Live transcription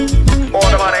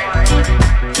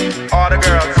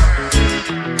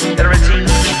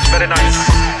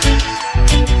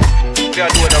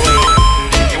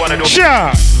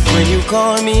Sure. When you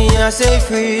call me, I say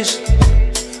freeze.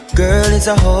 Girl, it's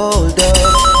a hold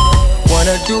up.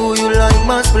 Wanna do you like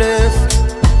my spliff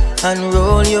and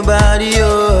roll your body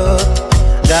up.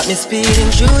 Got me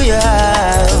speeding through your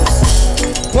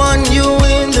house. Want you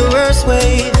in the worst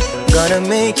way. Gonna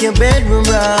make your bedroom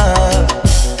rock.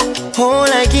 Oh,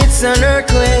 like it's an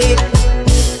earthquake.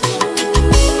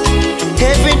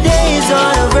 Every day is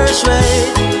on anniversary.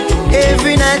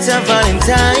 Every night's a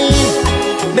Valentine.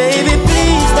 Baby,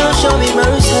 please don't show me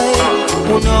mercy.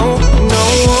 Oh no, no.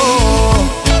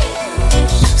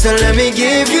 So let me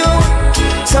give you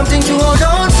something to hold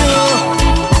on to.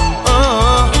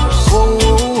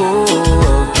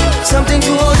 Something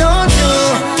to hold on to.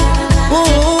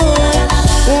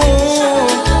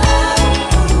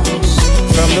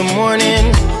 From the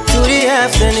morning to the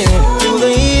afternoon to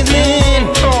the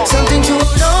evening. Something to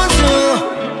hold on to.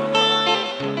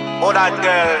 Oh, that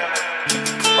girl.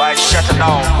 Why shut it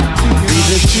down? Leave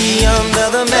the key under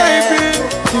the mat.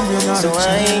 So I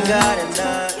ain't got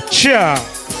enough. Sure.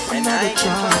 And I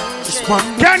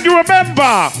can you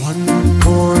remember? One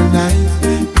more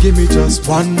night. Give me just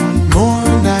one more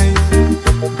night.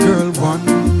 Girl, one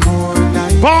more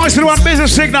night. Boys, the one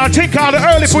business signal. Take out the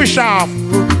early push off.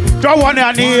 Don't want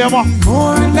your name. One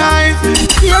more night.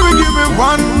 Yeah, we give me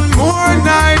one more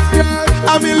night.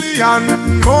 A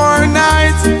million more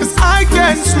nights. Cause I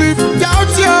can't sleep without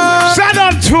you. Stand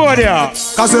on tour there.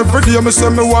 Cause every day me say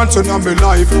me want you in my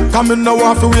life. Come in now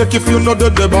off to wake if you know the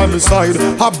day by my side.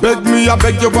 I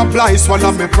beg you apply.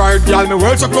 Swallow me pride, girl. Me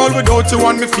world so cold without you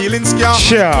and me feeling scared.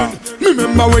 Sure. Me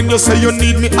remember when you say you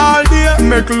need me all day.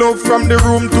 Make love from the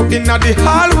room to inna the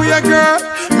hallway, girl.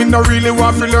 Me no really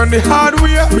want to learn the hard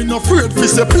way. Me no afraid to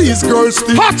say please, girl,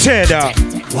 stay. Hot head.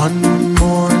 One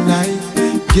more night.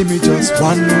 Give me just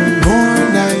one more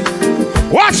night.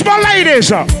 Watch my ladies.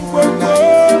 Cause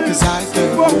I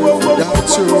can't without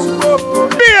you.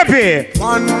 Baby.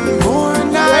 One more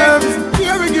night.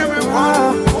 Yeah, we give me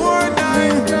one more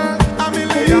night. A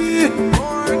million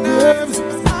more nights.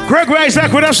 Greg Ray's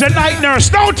back with us, the night nurse,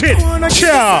 don't it?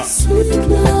 Sure.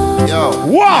 Yo.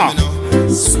 What?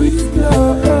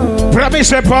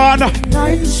 Promise upon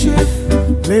Night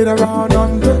shift. Later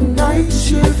on the night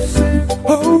shift.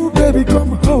 Oh, baby,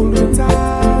 come hold me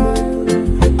tight.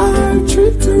 I'll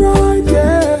treat you right,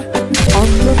 yeah. On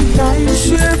the night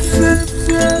shift,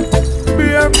 yeah.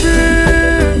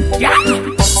 Baby. Yeah.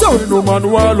 So no man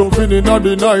while loving in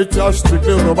the night, yeah.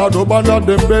 Strictly rubber dub under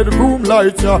them bedroom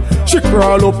light, yeah. She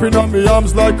crawl up in me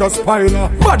arms like a spider.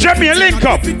 But get me a link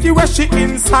up. Where she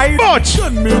inside. But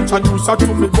let me introduce her to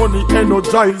me money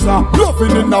energizer.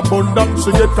 Loving in abundance,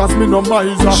 she get cause me no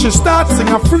miser. She starts sing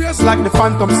a phrase like the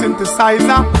phantom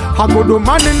synthesizer. I go do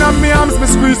man in me arms, me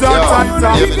squeeze her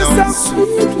tighter. Give me some.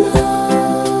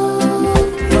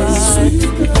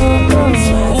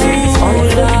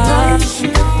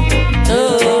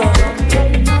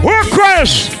 we're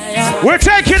Chris. We're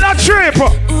taking a trip.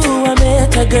 Ooh, I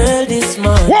met a girl this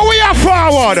morning. What we are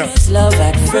forward? It's love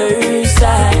at first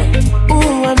sight.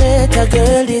 Ooh, I met a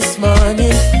girl this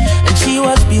morning, and she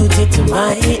was beauty to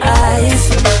my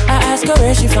eyes. I asked her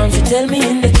where she from, she tell me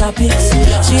in the tropics.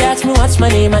 She asked me what's my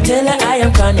name, I tell her I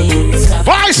am Chronic.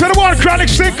 Why said the one Chronic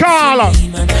stick call?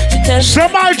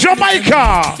 Somebody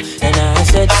Jamaica. And I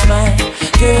said smile,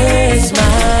 girl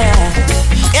smile.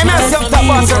 And that's your top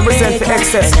boss represent the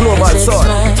excess global soul.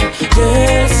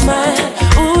 Girl smile,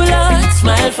 ooh Lord,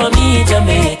 smile for me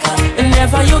Jamaica.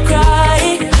 Whenever you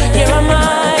cry, here am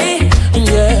I.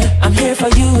 Yeah, I'm here for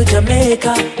you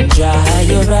Jamaica. Dry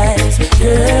your eyes,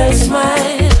 girl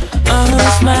smile.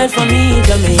 Smile for me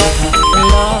Jamaica,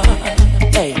 Lord.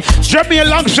 Hey. Drop me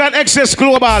alongside Excess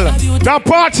Global. The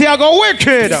party I go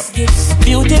wicked.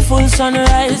 Beautiful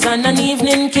sunrise and an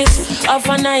evening kiss of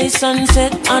a nice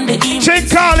sunset on the evening. She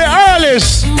call it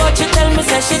earliest. But you tell me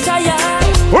say she tired.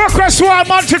 Request one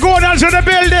man to go down to the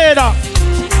building.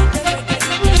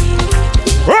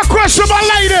 Request to my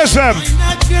ladies.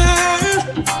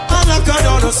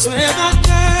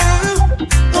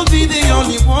 I'll be the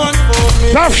only one for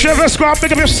me. Tough Chevy Squad,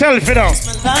 pick up yourself, you know.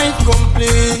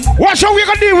 Watch how we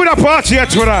gonna deal with a party here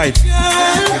tonight.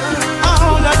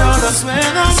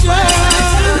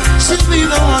 She'll be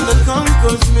the one that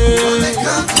conquers me.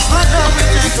 My love will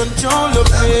take control of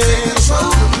me.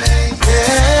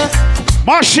 Yeah.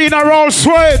 Machine a roll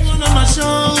sweat.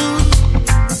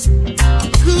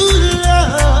 Good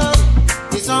love.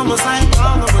 It's almost like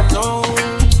all of a loan.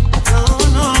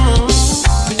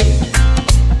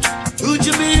 Would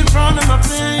you be in front of my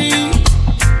face?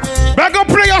 Back up,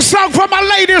 play a song for my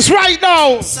ladies right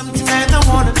now. Something that I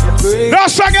wanted to break. No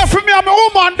song here for me, I'm a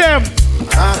woman them.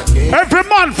 Every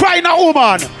man find a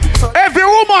woman. Every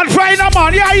woman find a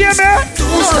man, you hear me?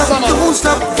 Don't stop, don't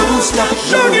stop, don't stop.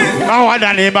 I want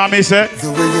that name, me say. The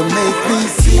way you make me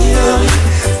feel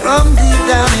from deep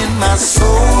down in my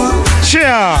soul.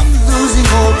 Cheer. Losing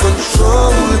all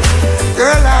control.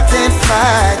 Girl, I can't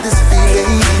fight this feeling.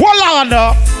 Hold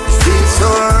on, Feel so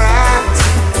right.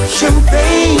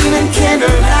 Champagne and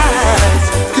candlelight.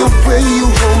 The way you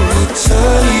hold me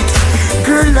tight.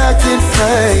 Girl, I can't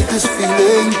fight this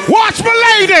feeling. Watch my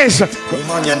ladies. Come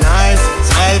on, you're nice.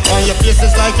 Smile on your face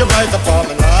is like you're right upon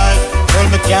my life. Girl,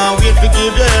 me can't wait to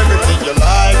give you everything you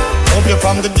like. Hope you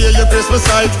from the day your Christmas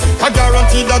sight. I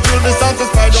guarantee that you'll be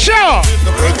satisfied. Sure.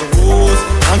 To break the rules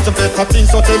and to better things,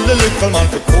 so tell the little man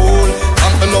to cool.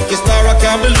 I'm the lucky star, I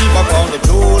can't believe I found the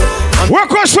jewel.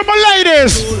 Welcome to my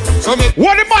ladies.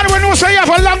 What the man when you say you have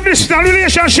a long distance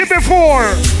relationship before?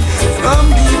 From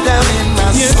deep down in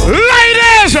my soul.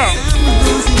 Ladies!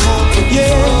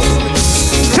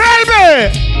 Tell me!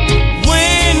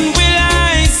 When will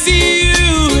I see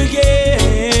you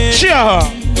again? Sure.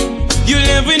 You'll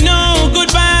never know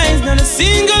goodbyes, not a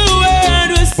single word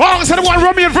was Well, said the one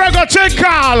Romeo and Virgo, take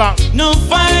call. no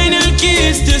final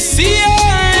kiss to see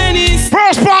any.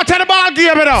 First part of the ball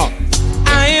game, it up.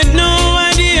 I had no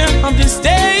idea of the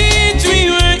stage we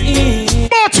were in.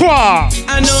 But what?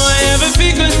 I know I have a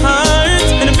fickle heart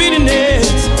and a bitterness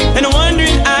and a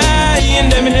wandering eye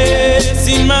and emptiness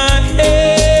in my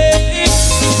head.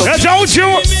 But don't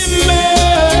you?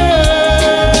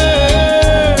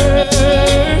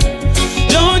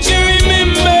 Don't you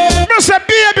remember? Mr.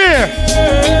 Baby,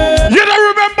 you don't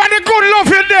remember the good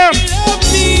love in them.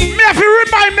 Me have to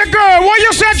remind me, girl, what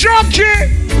you said, Junkie?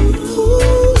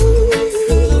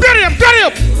 Get him. Yeah.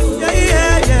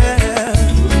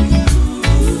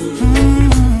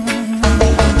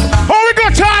 Oh, we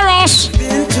got Taros.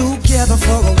 Been together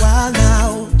for a while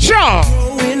now. Sure.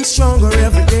 Growing stronger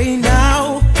every day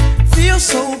now. Feel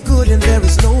so good and there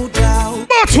is no doubt.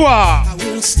 But what? I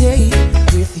will stay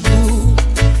with you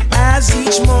as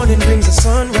each morning brings a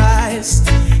sunrise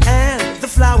and the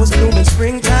flowers bloom in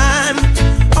springtime.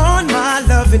 On my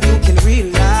love and you can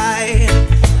rely.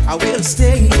 I will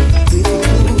stay with you.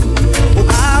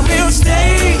 I will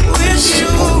stay with you.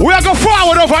 We are going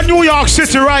forward over New York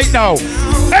City right now.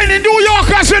 Any New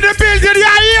Yorkers in the building, you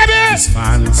hear me? It's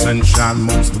fine and sunshine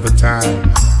most of the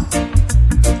time.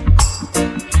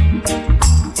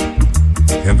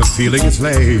 And the feeling is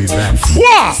laid back.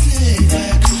 What?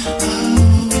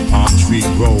 Palm tree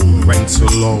grove, rain so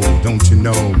low, don't you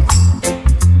know?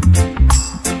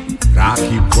 But I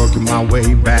keep working my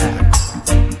way back.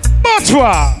 But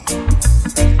what?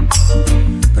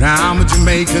 But I'm a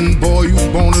Jamaican boy who's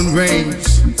born and raised.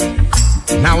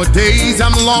 Nowadays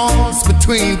I'm lost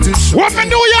between two shores. What the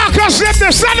New Yorkers said,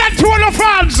 the San Antonio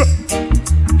fans?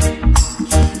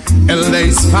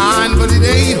 LA's fine, but it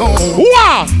ain't home.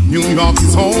 What? New York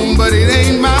is home, but it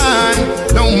ain't mine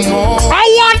no more. I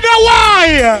wonder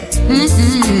why.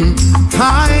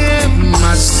 I am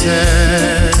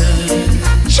myself.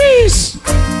 Jeez.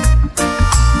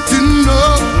 To no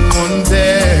one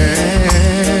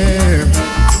there,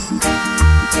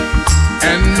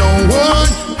 and no one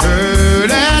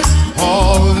heard at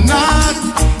all, not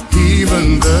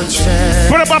even the chair.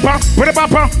 Put it bapa.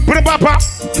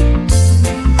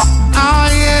 I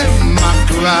am my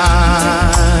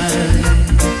cry.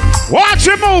 Watch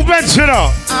your movements, you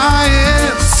know. I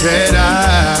am said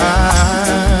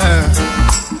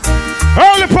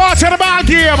Early part of the ball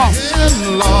game. am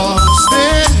lost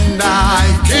and I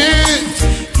can't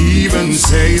even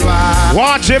say why.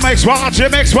 Watch it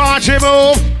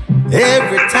move.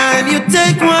 Every time you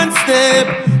take one step,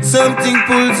 something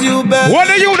pulls you back. What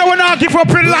do you know when I give up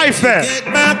in life there? Get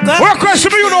back up. What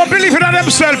question you don't believe in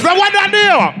themselves? Now what that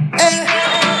deal?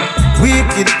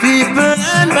 Wicked people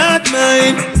and bad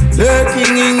mind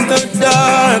lurking in the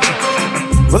dark.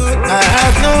 But I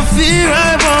have no fear,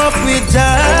 I walk with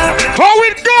Jah. How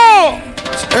it go?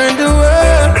 Turn the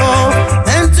world off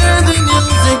and turn the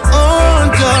music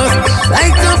on. Just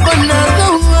light up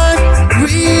another one.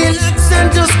 Relax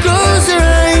and just close your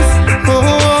eyes.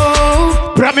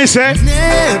 Oh, Promise, eh?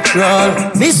 natural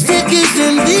mystic is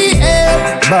in the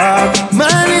air. But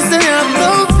man is I have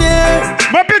no fear.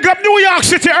 I pick up New York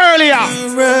City earlier.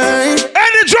 Right.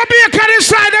 Any Jamaican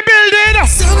inside the building?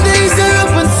 Some days are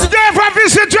up and some You ever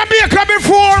visit Jamaica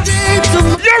before? days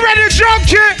are You ready,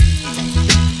 junkie?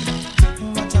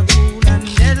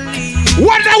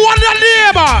 What the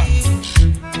neighbor?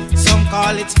 Some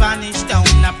call it Spanish Town,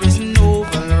 a prison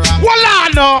oval rock. Well, I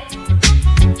know.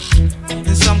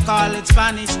 And some call it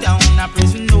Spanish Town, a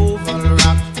prison oval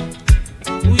rock.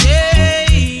 Ooh, yeah.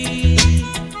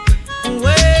 Ooh,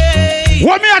 yeah.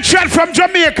 What me a trend from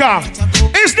Jamaica?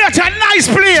 Is that a nice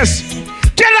place?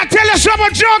 Can I tell you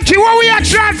something, junkie? Where we are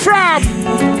trying from?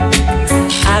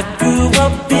 I grew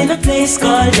up in a place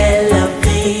called La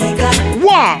Vega.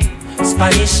 What?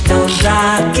 Spanish town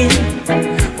rocking,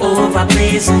 over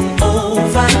blazing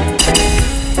over.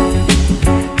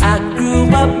 I grew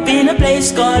up in a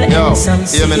place called Ensom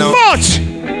City. Much.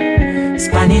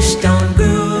 Spanish town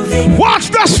grooving. What's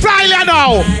the style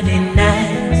now?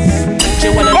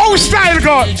 Oh, style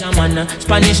go.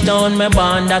 Spanish town, me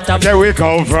born that up. There we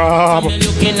come from.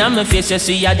 Looking at my face, you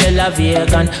see a De La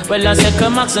Vegan. Well, I say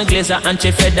Max and Glazer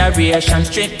Anti-Federation.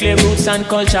 Strictly roots and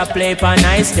culture play for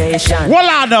nice station. Well,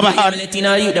 I never had. Letting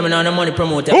all you them on the money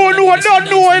promoter. Who know what don't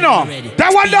know, you know?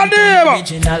 That one don't know.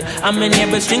 Original. And my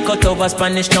neighbors drink out over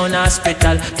Spanish town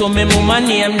hospital. To me mama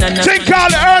name Nana. Take all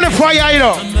the early fire, you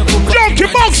know.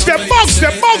 Junkie, box them, box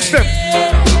them, box them.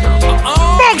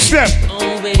 Box them.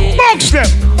 Box them.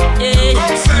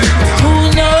 Who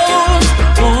knows?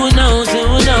 Who knows? Who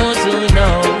knows? Who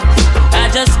knows? I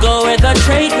just go where the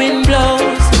trade wind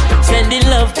blows, sending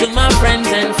love to my friends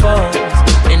and foes.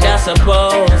 And I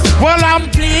suppose, well, I'm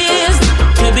pleased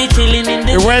to be chilling in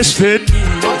the West End.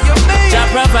 I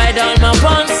provide all my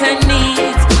wants and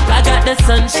needs. I got the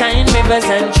sunshine, rivers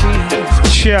and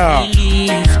trees. Sure.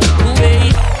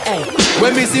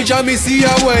 When me see Jah, me see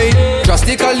a way.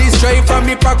 Drastically straight from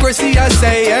hypocrisy, I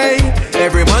say, hey.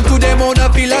 Every man to them own a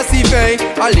philosophy.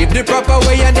 I live the proper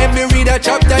way and then me read a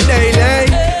chapter daily.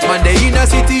 Man, they in a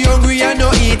city hungry and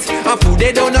no eat. And food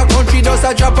they down a country does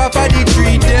a drop off of the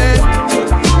tree then.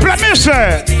 Let me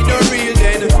say. The real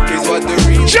then is what the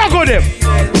real. Juggle them.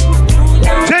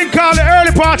 Take all the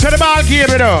early part of the ball game,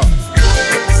 you know.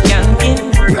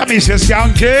 Skanking. Let me say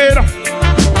skanking.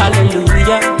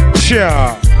 Hallelujah.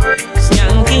 Sure.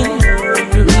 Skanking,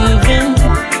 grooving,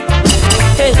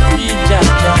 hey,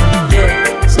 Jaja, yeah.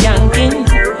 Skanking,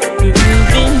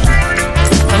 grooving,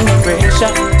 under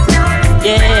pressure,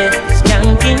 yeah.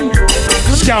 Skanking,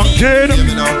 skanking.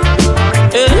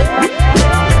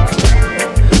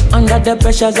 Under the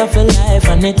pressures of a life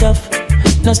and it tough.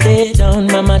 No stay down,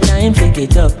 mama, time pick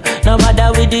it up. No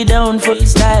matter with the down, full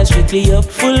style, strictly up,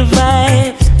 full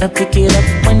vibes. Now pick it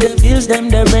up when the bills, them,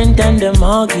 the rent and the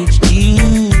mortgage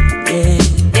due. Yeah.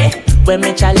 When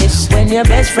me chalice, when your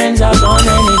best friends are gone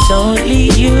and it's only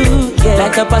you. Yeah.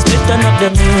 Light up a split, turn up the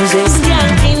music.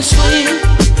 Skanking sweet,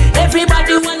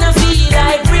 everybody wanna feel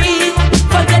like free.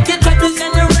 Forget your troubles and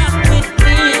rock with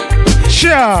me.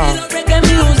 Sure.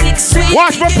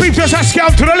 Watch my people just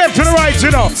scout to the left, to the right,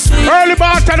 you know. Early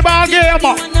ball to the ball game. You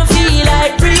wanna feel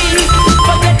like free.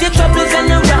 Forget your troubles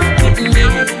and rock with me.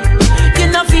 You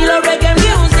know feel a reggae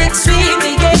music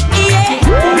sweet,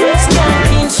 yeah.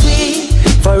 Skanking sweet.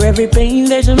 For every pain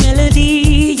there's a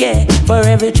melody, yeah. For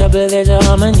every trouble there's a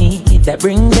harmony that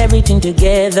brings everything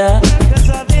together.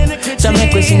 So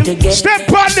make we sing together. Step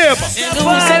on them.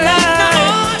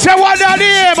 Say what the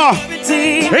name.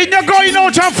 Ain't you going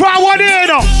out and forward in.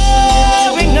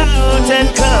 Going out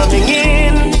and coming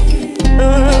in.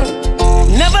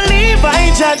 Never leave by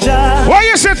Jaja. Why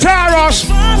you say Taros?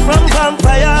 Far from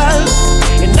vampires.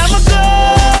 You never go.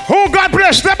 Who God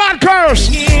bless them and curse?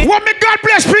 What me God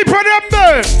bless people them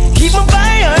there? Keep me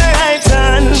by your right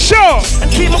hand. Sure. And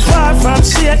keep me far from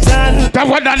Satan. That's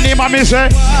what the name of me say.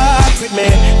 Walk with me,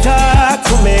 talk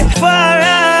to me. Far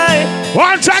right.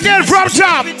 Once again from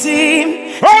top.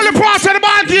 Only part of the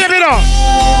ball game, you know.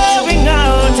 Going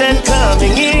out and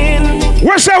coming in.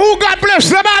 We say who God bless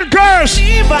them and curse?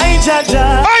 By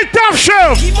Jaja. I tough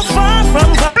show. Keep me far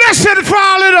from blessed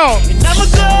fall, you know. Never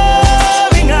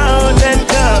going out and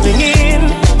coming in.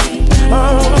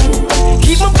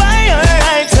 Keep me by your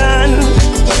right hand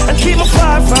and keep me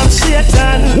far from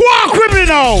Satan. Walk with me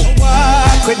now.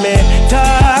 Walk with me,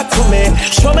 talk to me.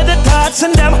 Show me the thoughts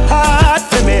and them hard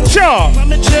for me. Sure. From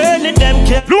the journey them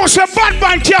can't. No, say bad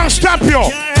man can't stop you.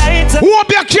 Who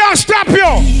you can't stop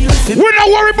you. We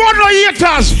don't worry about no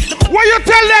haters. What you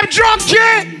tell them, junkie?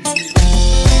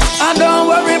 I don't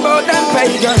worry about them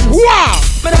pagans. Wow.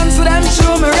 But dance to them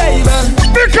through me raven.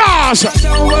 Because I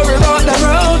don't worry about them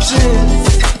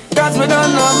roaches. Cause we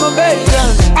don't know my bacon.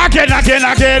 Again.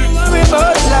 I don't worry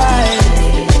about life,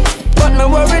 but me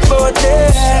worried about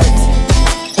death.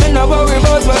 Me no worry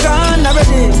about what's gone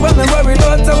already. But me worried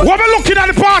about what we looking at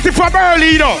the party from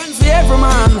early, you know. Every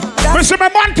man. We see my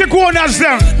Monticonians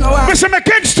them. We see my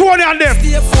Kingstonian them.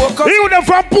 You them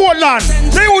from Portland.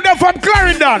 You them from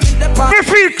Clarendon. We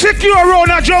feel secure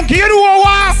around a junkie. You know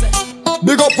what?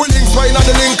 Big up with links, find on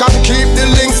the link and keep the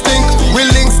links stink. We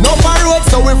links no road,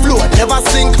 so we float, never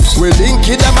sink. We link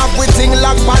it them up with thing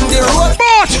like on the road.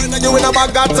 But you in a I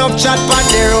got tough chat on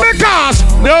the road. Because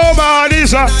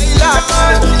nobody's a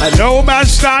and no man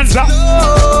stands up.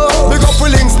 Big up the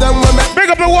links them women. Big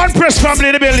up the one press family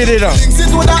in the building, you know. Links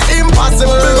it with that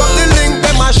impossible. Big up the link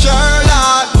them a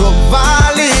Sherlock, Brook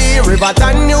Valley,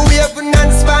 Riverton, New Haven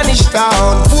and Spanish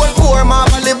Town. Poor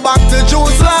Marley back to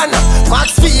Jerusalem.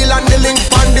 Maxfield and the link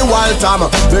on the Waltham.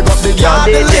 Big up the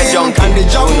garden link and the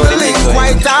jungle link.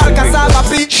 White Hall, Cassava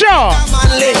Peach. Sure.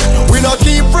 We not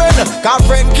keep friend, cause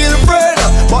friend kill friend.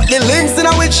 But the links in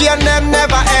a witchy and them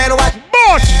never end. What?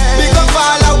 But big up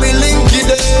all how we link it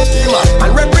them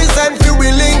and represent who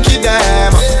we link it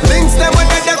them. Links them when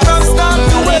they from start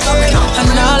to wake up. And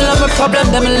all of my problem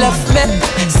them left me.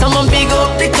 Someone big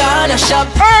up the corner shop.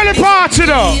 Early party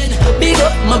though. Big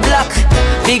up my block.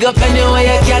 Big up anywhere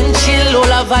you can chill. All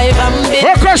a vibe and big.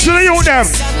 What question to you them?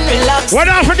 Relax. Well,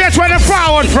 don't forget where the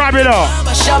forward from you know.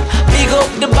 Shop. Big up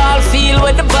the ball field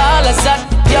where the ball is at.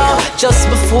 Yo, just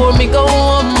before me go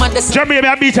home at the Jamie,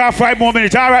 I beat her 5 more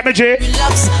minutes. All right, my J.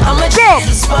 Relax, I'm a chill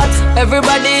spot.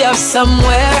 Everybody up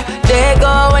somewhere. They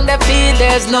go when they feel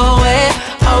there's no way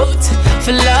out.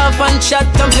 For love and chat,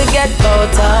 don't forget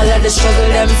about all of the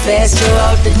struggle them face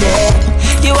throughout the day.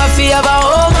 You have to have a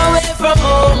home away from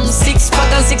home. 6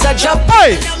 pack and 6 a drop.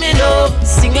 Hey! Me know,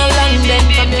 sing a line then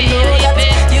from the know.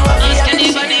 You have to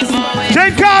have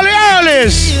J. Carly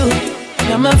Earlys.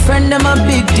 You're my friend, I'm a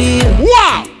big deal.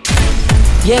 Wow!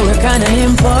 Yeah, we're kinda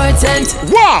important.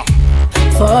 Wow!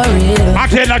 For real.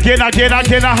 Again,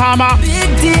 a hammer.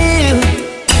 Big deal.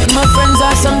 My friends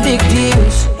are some big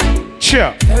deals.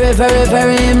 Sure. Very, very,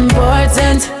 very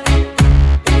important.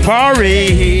 For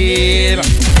real.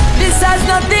 This has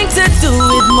nothing to do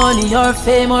with money or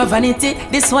fame or vanity.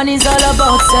 This one is all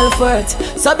about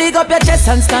self-worth. So big up your chest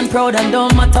and stand proud and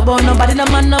don't matter about nobody. No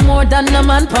man no more than no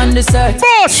man on this earth.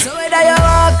 But so whether you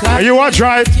walk or you watch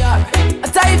right.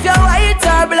 If you're white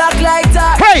or black like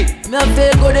that. Hey! Me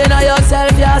feel good in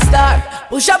yourself, you're a star.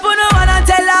 Push up on the one and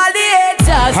tell all the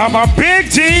haters. I'm a big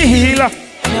deal.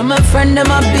 You're my friend,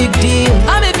 I'm a big deal.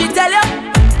 I'm if you tell you,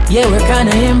 yeah, we're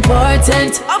kinda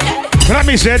important. Okay. Let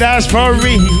me say that's for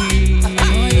real.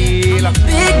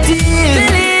 Big deal.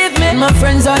 Believe me, my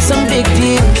friends are some big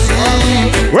deals.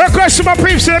 We're question my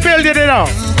peeps in the building, you know.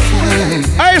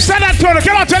 Hey, San Antonio,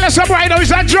 can I tell you something right now?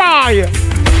 It's a dry.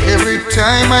 Every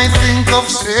time I think of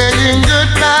saying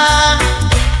goodbye,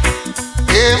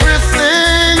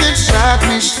 everything inside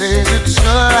me says it's a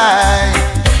lie.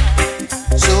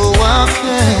 So I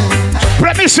can't.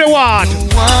 Let me say what?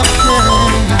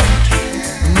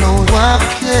 No, I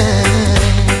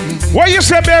can't. What you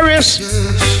say, Barris?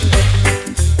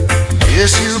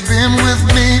 Yes, you've been with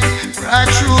me right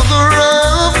through the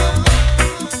rough,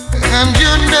 and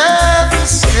you never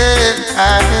said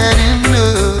I had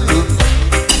enough.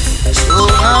 So I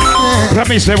can't. Let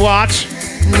me say what?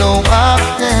 No, I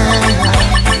can't.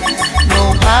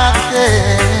 No, I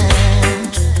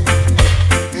can't.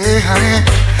 Hey, honey,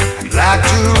 I'd like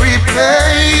to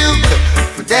repay you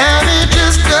for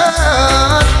damages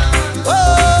done.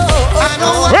 I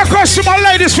know what. We're question my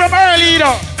ladies from early, you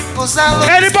know.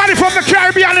 Anybody from the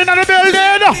Caribbean in the building?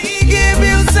 We give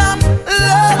you some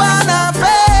love and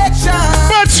affection.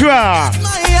 But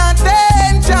my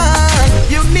attention.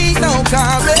 You need no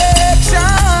correction.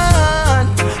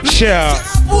 Sure.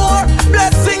 Pour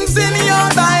blessings in your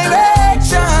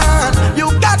direction.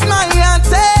 You got my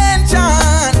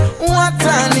attention. What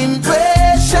an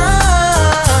impression.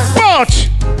 But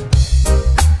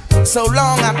so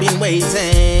long I've been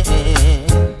waiting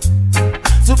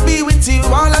to be with you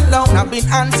all alone. I've been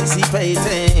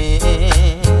anticipating.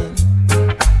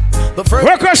 But first,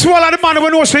 we're going to swallow the man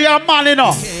when you say you're a man, you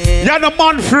know. You're the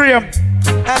man frame.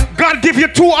 God give you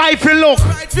 2 eye for look.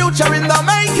 Bright future in the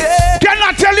making. Can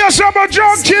I tell you something,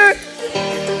 junkie?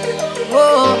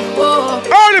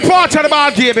 Early part of the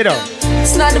ball game, you know.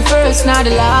 It's not the first, not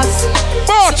the last.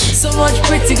 But so much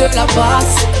pretty girl a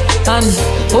pass, and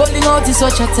holding out is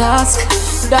such a task.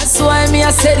 That's why me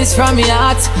I say this from my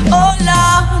heart. Oh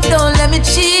Lord, don't let me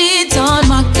cheat on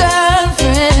my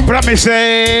girlfriend. Let me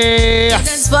say,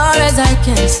 as far as I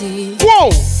can see,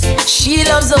 whoa, she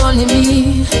loves only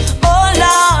me. Oh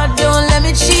Lord, don't let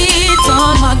me cheat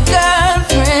on my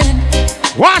girlfriend.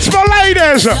 Watch my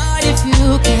ladies. Lord, if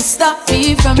you can stop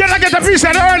me from, can I get a piece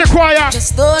of the early choir?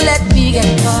 Just don't let me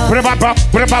get caught. Put it up,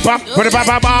 put it up, put it up.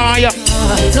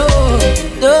 No,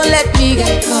 don't let me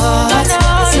get caught.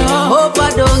 No, hope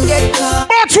I don't get caught.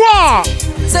 But what?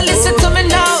 So listen to me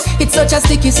now. It's such a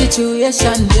sticky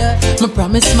situation, yeah. Me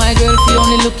promise my girl fi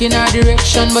only look in her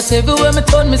direction, but everywhere me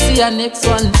turn, me see her next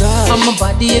one. And my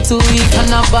body is too weak and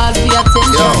I ball for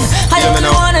attention. I only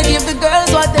wanna give the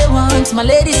girls what they want. My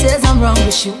lady says I'm wrong,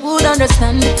 but she would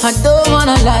understand. I don't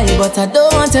wanna lie, but I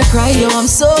don't want to cry. Yo, I'm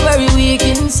so very weak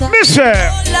inside. Mister,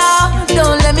 oh Lord,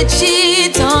 don't let me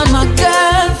cheat on my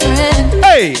girlfriend.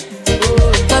 Hey.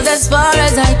 Cause as far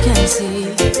as I can see,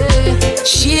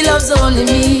 she loves only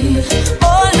me.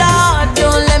 Oh Lord,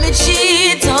 don't let me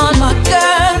cheat on my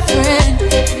girlfriend.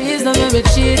 Please don't let me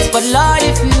cheat. But Lord,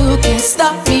 if you can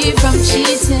stop me from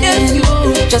cheating, if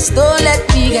you just don't let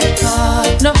me get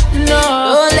caught. No,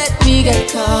 don't let me get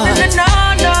caught.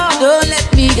 No, don't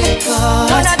let me get caught.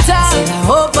 Said I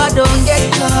hope I don't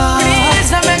get caught. Please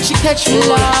don't make she catch me,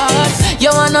 Lord. You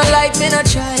wanna like me, not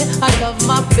try. I love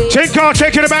my baby. Take car,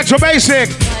 taking it back to basic.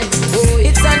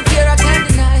 It's unfair, I can't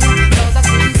deny.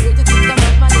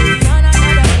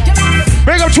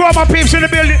 Bring up two of my peeps in the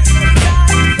building.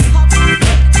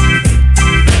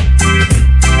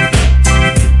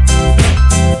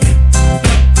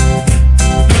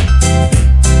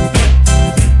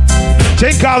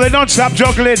 Take car, they don't stop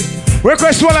juggling.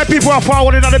 Request all the people are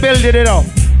forward in the building, you know.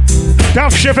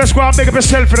 Tough chef, let's go and make up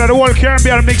yourself for the whole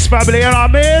Caribbean mixed family, you know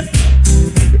what I mean?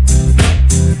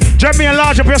 Jump me and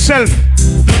large up yourself.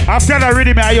 After that,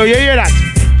 ready, man, yo, you hear that?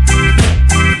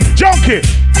 Junkie,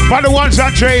 for the ones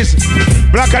and trays.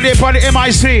 Black and for the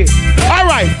MIC. All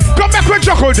right, come back with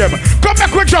juggle them. Come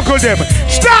back with juggle them.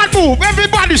 Start move,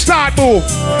 everybody start move.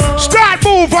 Start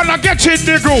move and I get in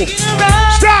the groove.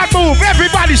 Start move,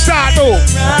 everybody start move.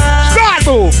 Start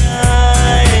move.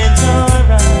 It's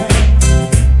alright.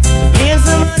 Here's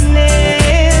the money.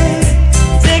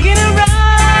 Taking a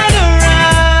ride.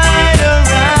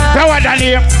 Go on,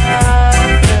 Daniel.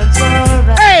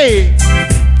 Hey.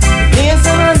 Here's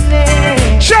the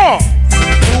money. Sure.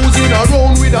 Cruising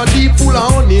around with a deep full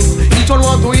of honey. Each one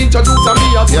want to introduce me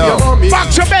to your mommy. Back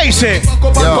to basic.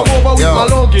 Come over with my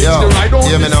luggage. The ride on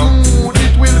the smooth,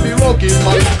 it will be rugged.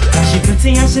 She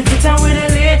pretty and she fit out with the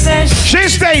latest.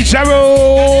 She's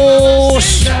dangerous.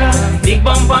 Big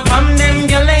bumper from them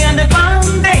girl and the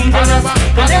bomb dangerous.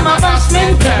 Cause them a boss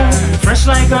mental. Fresh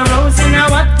like a rose in a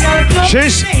what girl club.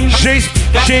 She's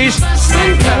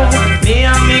Me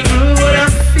and me crew would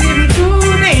have been too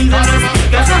dangerous.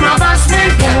 Cause I'm a boss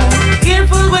mental.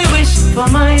 Careful we wish for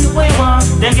mine we want.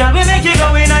 Them girl we make you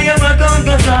go in and you back on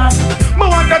the top. Me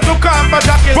want to come for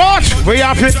jacket. But we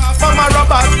have it. For my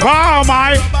rubber. Oh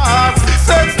my.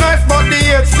 Sex nice but the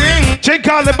hate sting. Take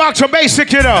all the back to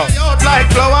basic, you know. Like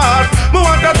flowers. Me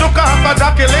want to come for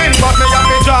Jacqueline, but me have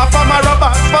to drop for my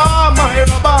rubber. For my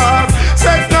rubber.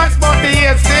 Sex nice but the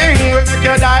hate sting. We make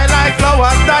you die like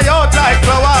flowers. Die out like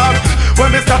flowers. When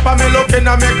me stop and me looking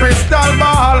at me crystal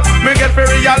ball, me get to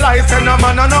realize that no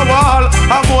man on a wall.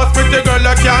 And most pretty girl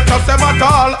you can't touch them at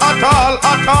all, at all,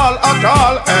 at all, at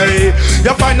all. Hey,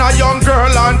 you find a young girl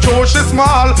and show she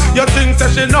small. You think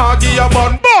that she not give you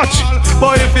bun,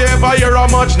 but if you ever hear how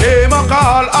much name I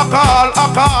call, I call, I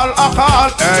call, I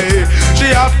call. Hey, she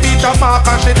have Peter Mark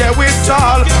and she there with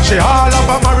Charles. She all of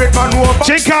a married man who over.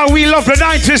 Take how we love the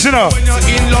 90s, you know. When you're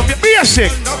in love, you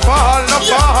basic. The fall,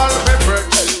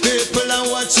 people are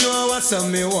watching you, what's up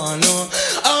me want know.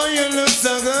 How you look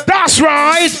so good. That's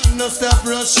right. No stop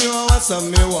rush you, what's up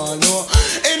me want know.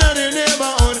 In the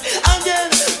neighborhood again.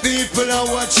 People are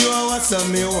watching you, what's up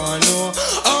me want know.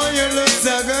 How you look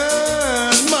so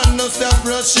good. Man, no stop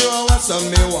rush you, what's up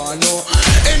me want know.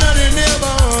 In the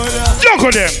neighborhood. Look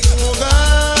at them. Oh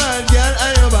God, girl,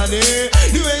 are your body.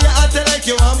 The way you act like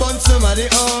you want bun somebody.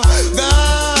 Oh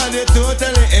God, you're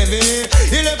totally heavy.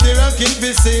 You left the ranking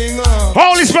for sing.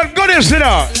 Holy Spirit, goodness, you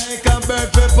know. Like a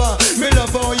bird pepper. Me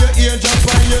love how your ear jump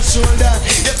on your shoulder.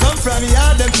 You come from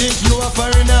here, them think you a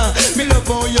foreigner. Me love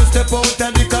how you step out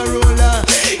of the Corolla.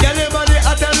 Girl, your body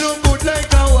hot and look good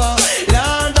like a wall.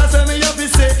 Land, that's what me have to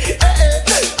say.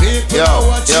 People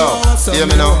watch you, so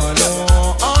me know.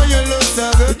 Oh, you look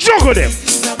so good. Juggle them.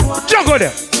 Juggle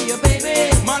them.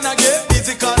 Man, I get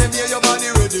busy, call them here, your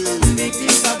body ready. Make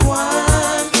this a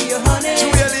one for your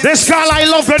honey. This girl, I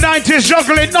love the 90s,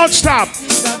 juggling non-stop.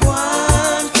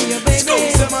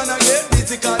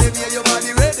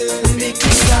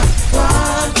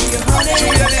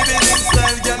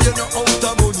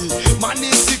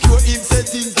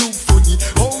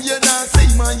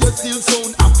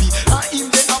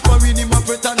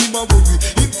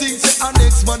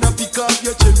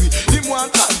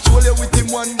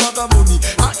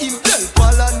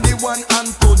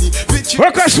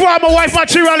 Request for my wife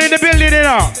material in the building, you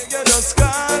know.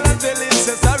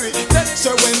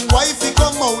 So when wifey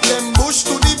come out, them bush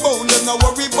to the bone, them no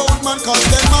worry about man, cause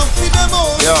them them out with them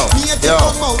out. Me a take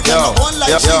them out. And one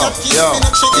like she a kiss me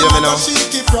neck, she give me she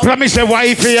keep from. Let me say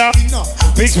wife here.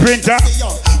 Big sprinter.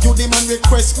 You the man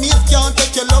request me, can't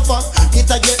take your lover. It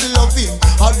a get loving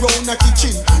around the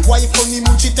kitchen. Wife on the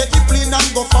moon, she take the plane and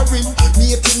go for him.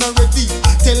 Me it not ready.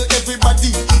 Tell everybody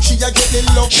she a get the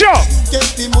love. Sure. Get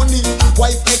the money.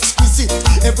 Wife exquisite.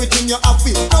 Everything you have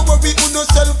it. No worry, who no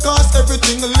sell cause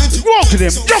everything legit. Walk them,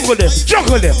 juggle them,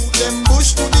 juggle them. Them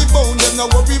bush to the bone. Them no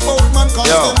worry about man cause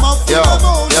them have to come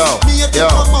out. Me it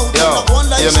come out. And one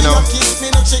like she a kiss me,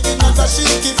 not shaking as a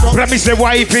shaky from. Let me say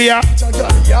wife here.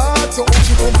 So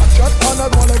she come and chat and I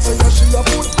go like say she a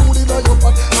put food in your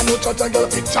pot. I know chat and girl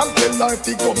big champion life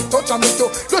they come touch and me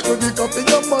too. Just with the coffee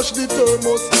you mash the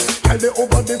thermos. Girl they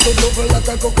over there so double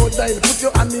like a crocodile. Put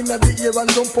your hand in the ear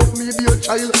and jump up me dear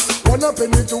child. 1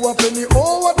 penny, 2 penny,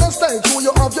 oh what a style. So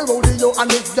you have your rodeo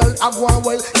and if girl a go on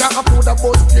well. Can't afford a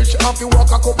bus fare, she have to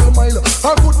walk a couple mile.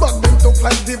 Her foot back bent up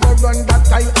like the veranda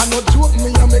tile. I know joke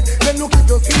me a make, then look if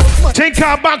you see no smile. Take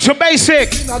her back to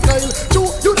basic.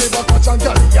 You never catch a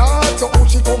girl, yeah. So how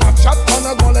she come and chat and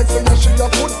I go like say she a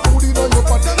put food in your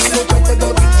pot. I know chat a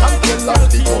girl big champion like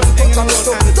the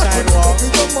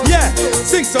yeah,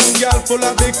 sing some girl full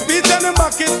of big speech and them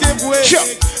back it give way. Sure.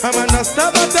 I'm a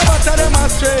stab at the butter them a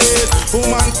straight.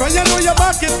 Woman, cry you know your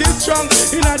back it is strong.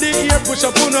 Inna the ear push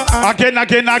up on her hand.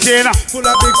 Again. Full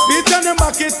of big speech and them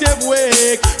back it give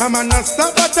way. I'm a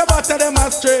stab at the butter them a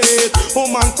straight.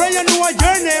 Woman, cry you know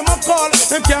your name a call.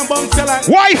 Them can't bounce you like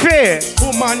wifey.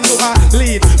 Woman, you a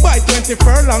lead by 20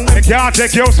 furlong. They can't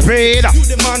take your speed. You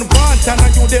the man want and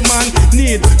you the man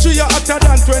need. So you hotter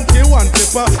than 21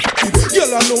 paper.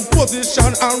 Girl a look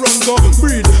position and run go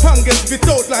breed and get spit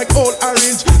out like old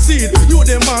orange seed. You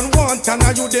the man want and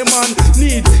you the man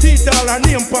need. Eat all her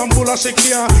name pambula she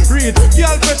can't read.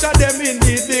 Girl pressure them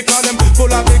indeed because them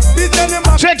full of big spit and them.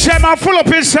 Check them out full up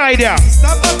inside ya.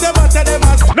 Stop at the butter them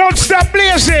as. Don't stop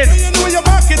blazing. You know your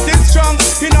market is strong.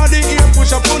 Inna the ear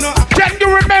push up on her. Can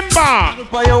you remember?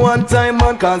 For your one time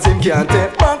man, cause him can't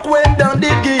take back when down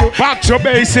did give you. Back to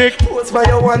basic. Post by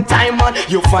your one time man,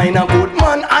 you find a good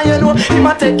man, and you know he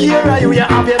might take care of you. You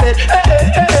have your bed,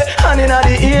 hand in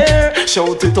the ear.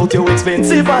 Shout it out, you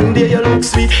expensive, and there you look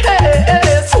sweet.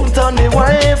 Suit on the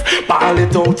wife, ball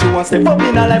it out, you want step up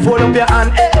in a life, hold up your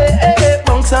hand.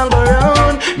 Bounce and go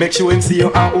round, make sure him see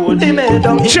you and hold him head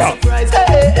down. Sure.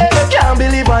 Can't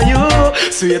believe on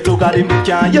you. Sweet to God him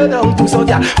can't you down too. So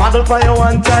yeah, model for your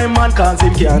one time man, cause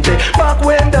him can't take back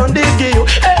when down they give you.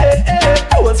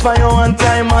 Post for your one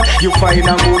time man, you find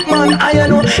a good man, and you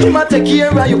know he might take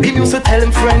care of you. He used to tell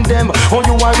him friend them, oh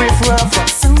you are referring.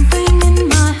 Something in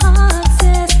my heart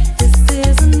says this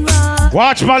isn't right.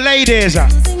 Watch my ladies.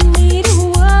 Me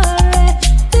to worry,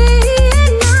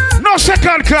 No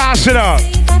second class, you know.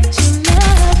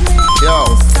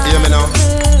 Yo, hear me now.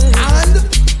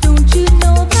 Don't you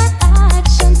know that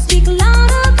actions speak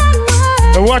louder than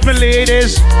words? Watch my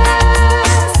ladies.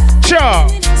 Sure.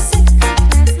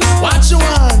 What you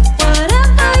want?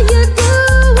 Whatever you're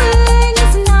doing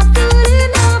is not good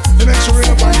enough. To make sure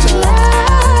you watch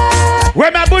out.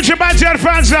 Where my butcher banter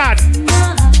fans at? If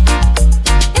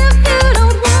you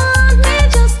don't want me,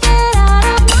 just get out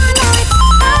of my life.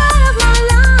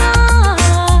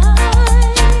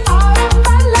 Out of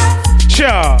my life.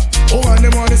 Sure. Oh, and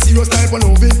them want a serious type of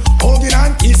loving. Hugging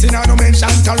and kissing and no mention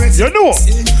caressing. You know.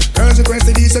 Girls request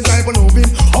a decent type of loving.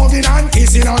 Hugging and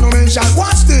kissing and no mention.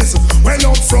 Watch this. Well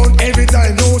up front every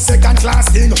time, no second class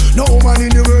thing. No woman in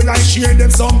the world I share them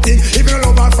something. If you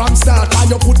love her from start, why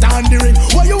you put on the ring?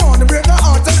 What you want to break her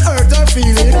heart and hurt her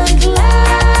feeling? Second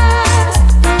class,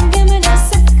 don't give me no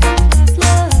second class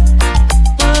love.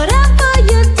 Whatever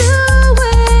you're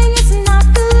doing is not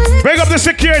good. Bring up the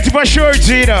security for sure,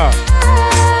 Gina.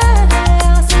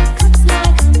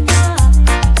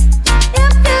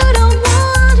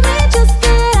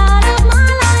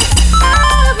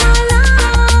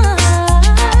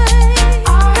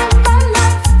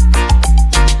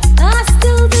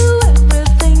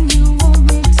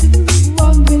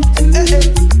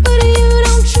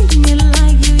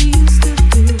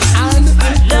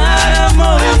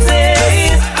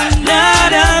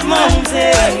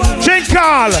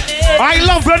 I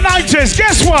love the 90s.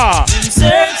 Guess what?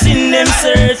 Searching.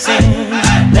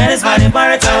 That is why they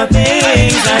borrowed our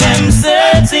things. And them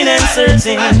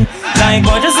searching. Like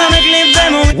gorgeous and I clip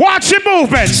them. Watch your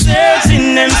movements.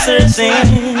 Searching.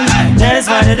 That is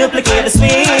why they duplicate the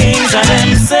swings. And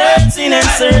them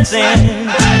searching.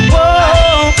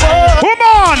 Whoa. Come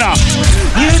on.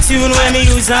 You tune when me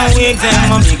use and wake them.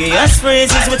 My biggest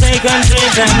phrases we take and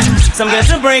trade them. Some get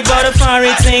to break, but the far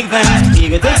it take them.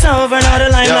 Ego takes over, now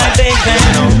the limelight take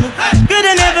them. Could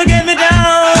have never get me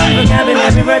down.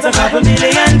 Vocabulary worth a couple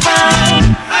million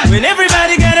pounds. When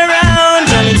everybody get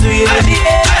around, coming to you with the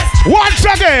air. Once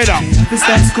again. This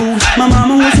at school, my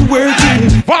mama was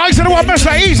working. Boys in the one,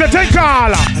 Mr. Easy, take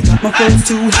all. I got my first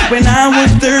two when I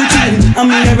was 13. I'm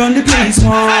here on the place,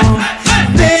 mom.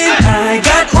 Then I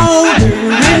got older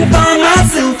and found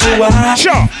myself a while.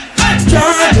 Sure.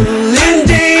 Struggling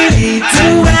daily to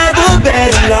have a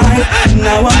better life.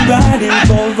 Now I'm riding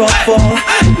for a fall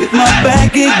with my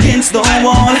back against the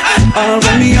wall. All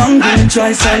when me hungry,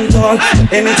 try stand tall.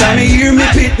 Anytime you hear me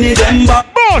pitney them back.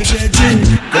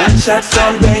 Gunshots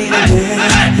all rain again.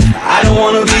 I don't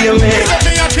wanna be a man.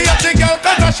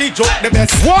 She joke the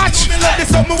best. What? Me love the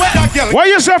summer weather, girl.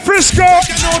 Why you say Frisco?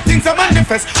 You know things are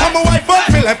manifest. I'm a wife of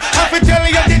Philip. I fi tell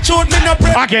you the truth, me no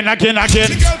press. Again. The girl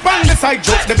on the side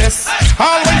jokes the best.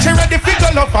 All when she ready fi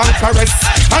go love and caress.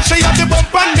 And she have the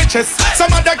bump on the chest.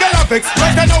 Some other girl have vex.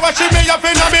 Right now what she may have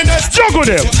in a minute. Juggle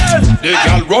them. The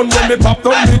girl run when me pop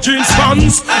down the jeans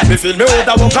pants. Me feel me out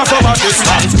a walk from a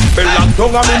distance. Me lock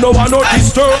down and me no want no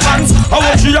disturbance. I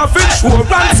want she a fit sure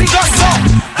and she got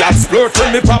some. Girl splurt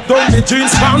when me pop down the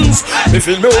jeans pants. Me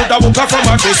feel me out a walk from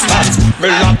a distance. Me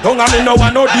lock down and me no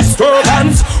want no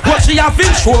disturbance. What she a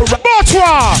fit sure. But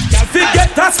what? Girl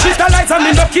forget hospitalized and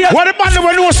me no care. What the man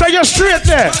when you say you're straight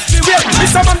there?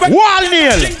 Wall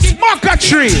nail, maca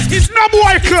tree, no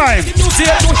boy climb.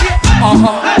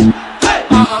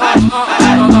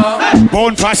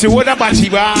 Bone passy with a batty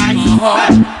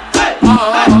boy.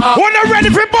 When they're ready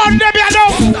for bond, them you know.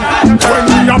 When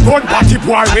we a bone party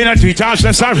boy, we not do it as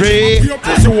necessary. We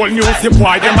pussy whole news the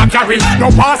boy them a carry. No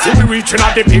passing we reaching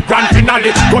at the big grand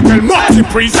finale. Go tell Marty,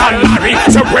 Priest and Larry.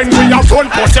 So when we a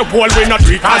bone pussy whole, we not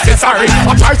do it as necessary.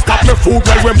 I try stop me food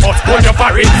while we must pull the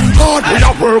ferry. Hard we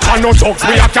a work and no dogs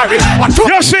we a carry.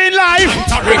 You're seeing live.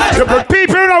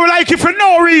 People don't like it for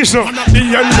no reason. They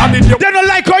don't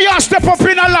like how you step up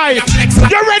in a life.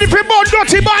 You're ready for bond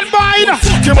dirty bad mind.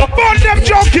 Bond them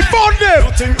junkie, bond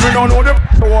them. We don't know them,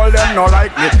 all them not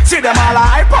like me. See them all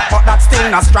hype up, but that still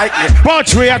not strike me. But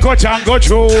we are go and go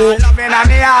through. Loving and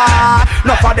the heart,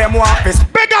 not for them office.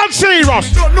 Big and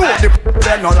serious. Don't know the people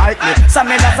them not like me. Some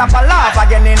men that's up a laugh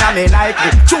again in a me like me.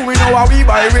 True we know how we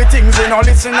buy everything, we no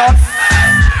listen up.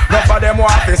 Not for them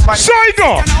office.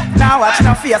 Psycho. Now watch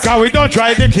no face. Cause we don't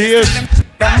try the case.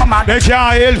 They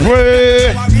can't help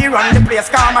way. We run the place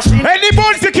car machine. Any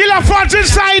bounty killer fans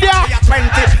inside ya?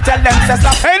 20, tell them to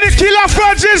stop. Any killer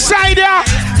fans inside ya?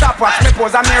 Stop watch me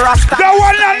pose and me rasta. The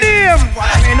one and name.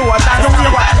 Watch me know that.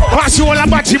 Pass you all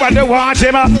about him and they want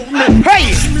him.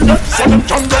 Hey!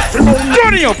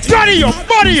 Turn you,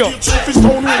 body up.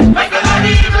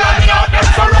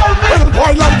 Well,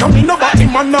 boy, like I'm in the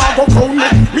bottom man now go crown me.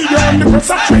 Me on the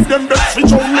press I treat them best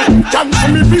switch on me.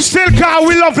 Cancel me. Still car,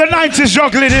 we love the 90s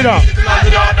juggling it up.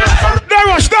 No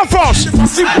rush, no fuss. If I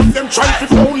see what them try to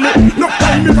phone me, no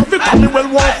time me love it and me well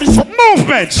want to so.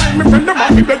 Movement. Me friend them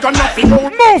happy beg and nothing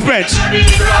hold. Movement.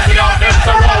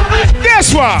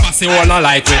 Guess what? I say all I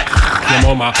like it.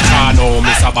 Your mama can't know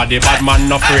Mr. Body bad man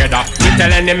no afraid of. Me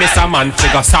telling him Mr. Man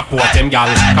figure support him gal.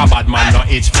 Cause bad man no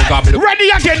itch figure blue. Ready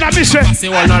again now, Mister. I say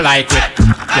all I like it.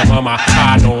 Your mama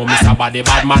can't know Mr. Body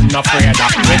bad man no afraid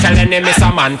of. Me telling him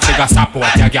Mr. Man figure support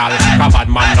your gal. Cause bad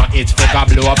man no itch figure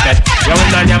blue up it. You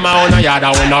win on your mouth, yard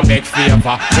and we no beg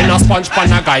favor. We no sponge pan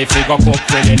a guy figure cook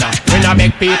with dinner. We no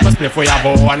beg people split for your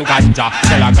bow and ganja.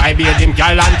 Tell a guy bathe him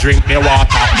gal and drink the water.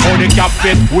 How the cap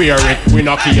fit, wear it, we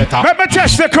no cater. Let me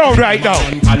test the code right now.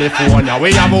 In California,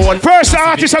 we have one. First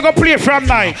artist I go play from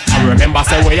now. I remember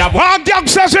say we have all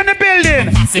gangsters in the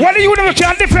building. What do you know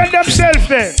can defend themselves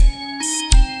there?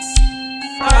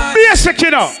 Basic,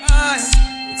 you know.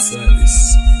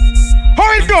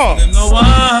 How it go?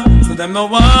 So them no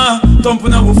one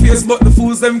thumping our face, but the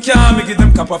fools them can't. Me give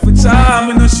them cap off a charm,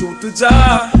 me no shoot to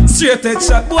jar. Straight head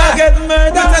shot, boy get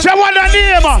murdered. So what the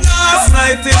name? Last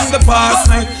night in the past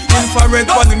night, infrared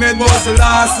for the made was the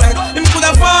last night. Him could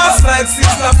have fast like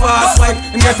sister fast like.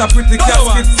 Him get a pretty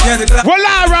casket, yeah the glass. Well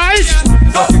alright.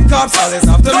 Fucking cops always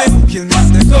after me, kill me if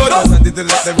they could, but I didn't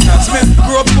let them catch me.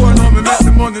 Grew up poor, now me make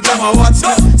the money, them a watch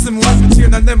me. See me watch me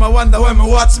chain and them a wonder when me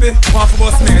watch me. Want for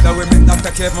bus made a women,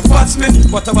 Dr. Kevin watch me.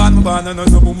 What about my band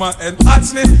and no woman and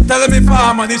watch me. Telling me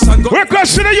farm and this and go. We're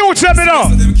question the youth, let me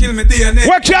know. Them kill me DNA.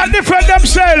 We can't defend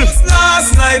themselves.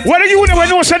 Last night. What do you know when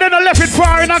you say they don't left it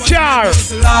far in a car?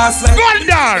 Last night. Gun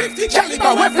down. 50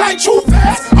 caliber we fly too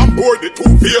fast. I'm bored the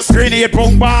two-face. Grenade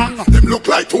boom bang. Them look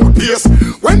like toothpaste.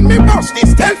 When me bounce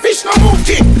this tell fish no move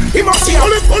king. He must see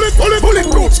bullet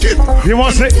proof skin. You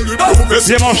must say. You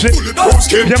must say.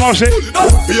 You must say.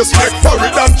 Face like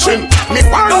forehead and chin. Me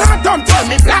one not done tell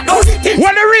me black bullet in.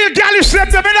 When the real gal is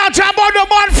slept, them not talk about the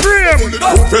man frame.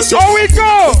 How we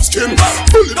go?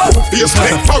 Face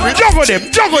like forehead. Juggle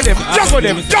them, juggle them, juggle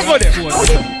them, juggle them.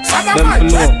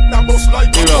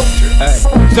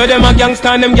 So them a gangsta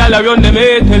and them gal a run them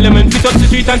head. Tell them when fit up the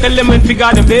street and tell them when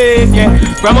figure them bed. Yeah,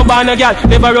 from a born a gal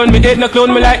never run me head. No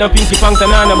clone me like no pinky punks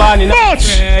and no barney no head.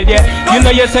 Yeah, you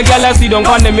know yes a gal a see don't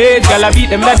on them head. Gal a beat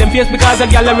them let them face because a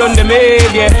gal a run them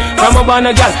head. Yeah, from a born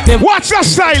a gal. Watch the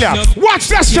styler, watch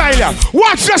the styler,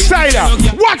 watch the styler,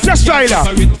 watch the styler.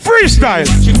 Freestyle,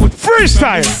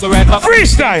 freestyle,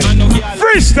 freestyle,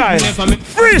 freestyle,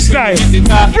 freestyle,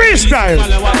 freestyle,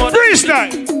 freestyle.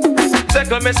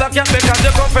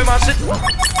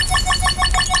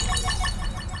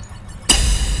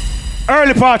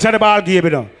 Early part of the ball game, you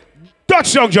know.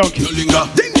 Touchdown junkie. No linger,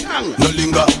 ding dong. No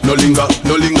linger, no linger,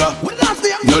 no linger.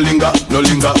 No linger, no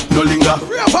linger, no linger.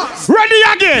 Ready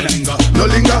again. No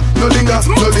linger, no linger,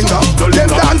 no linger, no linger. Them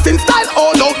dancing style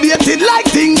all outdated like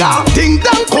tinga. Ding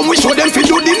dong, come we show them fi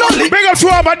do the no linger. Big up to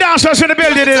all my dancers in the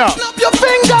building, you know. Snap your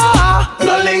finger.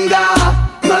 No linger,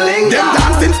 no linger. Them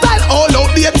dancing style all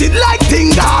outdated like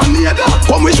tinga.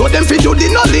 Come we show them fi do the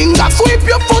no linger. Sweep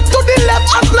your foot to the left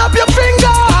and snap your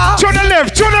finger. To the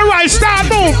left, to the right, start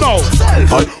move now.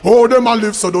 Oh, them a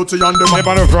live so dirty and them a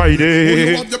on a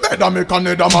Friday. You have your bed and make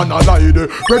another man a lie.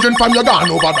 Virgin from your gun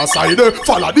over the side.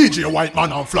 Follow DJ White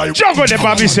Man and fly. Juggle them,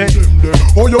 Bobby say.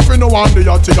 Oh, you finna want the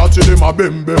yachty them a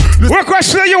bimbe. We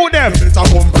question you them.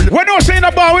 We don't say in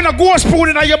a bar, we no go spoon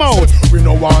in your mouth. We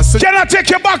no want say. Can I take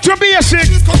you back to basic?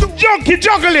 Junkie,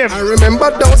 juggle him. I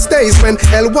remember those days when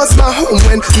hell was my home.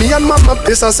 When me and mama,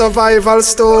 this a survival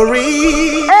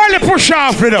story. Early push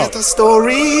off with us.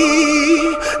 Story.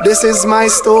 This is my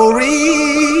story.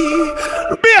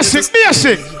 Basic,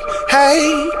 basic.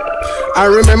 Hey, I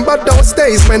remember those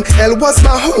days when hell was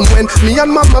my home. When me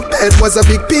and mama bed was a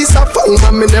big piece of foam.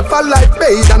 And me never like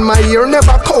bathe and my ear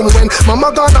never come. When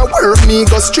mama gonna work, me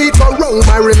go street for Rome.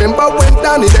 I remember when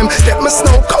Danny them get me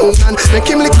snow cone and make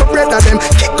him lick the bread of them,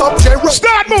 kick up Jerome.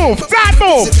 Start move, start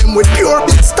move. Them with pure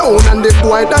big stone and the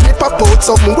boy Danny pop out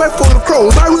something with full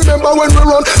chrome. I remember when we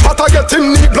run, but I get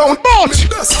him knee blown. But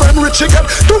best friend Richie get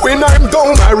doing I'm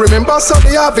down. I remember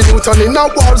Sunday Avenue turning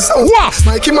a war zone. What?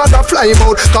 Mikey mother fly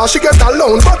out, cause she get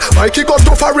alone. But Mikey got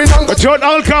too far in and got John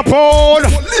Al Capone.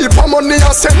 Leave her money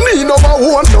and send me no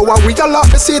one. Now we all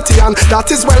love the city and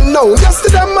that is well known.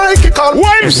 Yesterday Mikey called.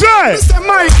 What you say? Mr.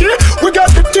 Mikey, we got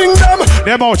the thing them.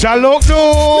 Them out a look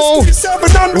no.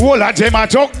 Whole of them a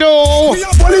talk no. We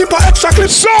have a leap of extra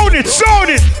clips. Sound it, sound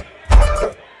it.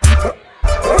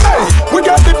 Hey, we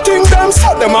got the thing them,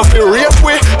 so them have to rape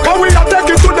we. Cause we are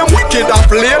taking to them wicked up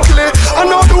lately. And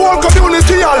now the whole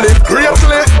community are live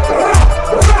greatly.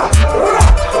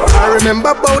 I remember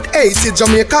about 80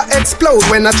 Jamaica explode.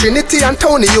 When a Trinity and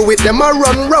Tony, you with them a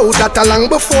run road. That a long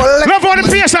before love on the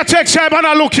pace I take time and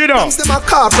I look it up. Them a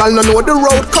corporal, no know the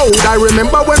road code. I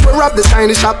remember when we robbed the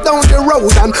shiny shop down the road.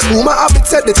 And rumor have it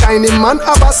said the tiny man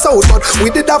have a soul. But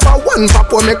we did have a one pop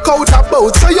when me coat a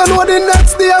boat. So you know the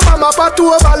next day mama part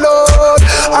to overload.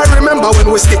 I remember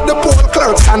when we stick the pool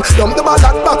clerks and dump the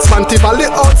ballot box man Tivoli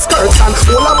outskirts. And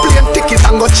all a plane ticket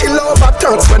and go chill over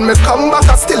Turks. When me come back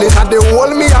I still it had the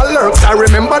whole me a lurks. I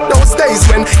remember those days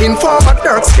when informer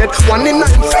Turks get 1 in 9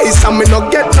 face and me no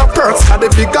get no perks. Cause the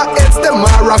bigger heads them a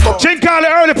rock up. Think all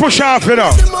the early push off you know.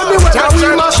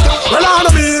 Well I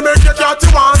know me make you cat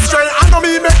you one straight. I know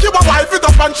me make you a wife it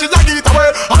up and she a get away.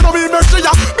 I know me make you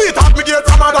beat up me gate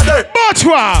some other day. But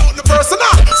what? The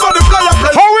personal, so the player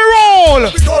play. How we roll?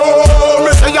 Oh,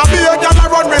 me say you be a girl and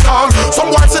run me down.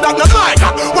 Some boys say that not like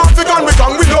that. One fi gun me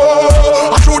gun we know.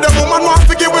 I threw them woman one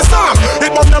fi give we some.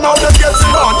 It bump them out them get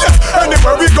it on. Yes,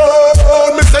 anywhere we go.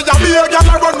 Me say you be a girl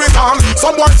and run me down.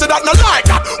 Some boys say that not like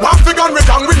that. One fi gun me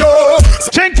gun we know.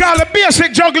 Think all the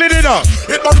basic juggling it up.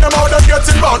 It bump them out them get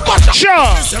it on.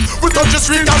 Sure. We touch the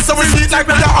street and so we see it like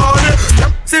we're on it.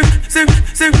 Sing,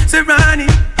 Ronnie.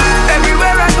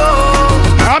 Everywhere I go,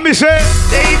 I'm me say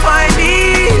they find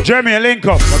me. Jeremy and link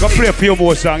up. I'm gonna play a few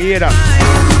more songs. Hear that?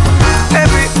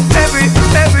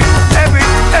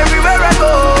 Everywhere I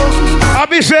go, I'm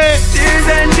me say tears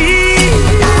and me.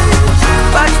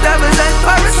 Backstabbers and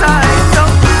parasites.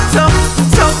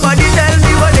 Somebody tell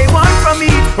me what they want from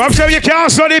me. I'm saying you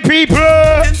can't study people.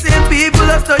 Them same people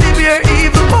that study pure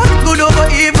evil. But good over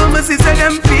evil, my sister,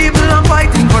 them people. I'm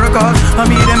fighting for a cause. I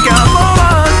mean, them can't go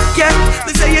on. Yeah,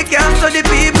 they say you can't study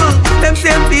people. Them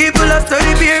same people that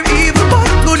study pure evil. But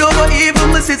good over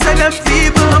evil, my sister, them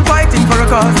people. I'm fighting for a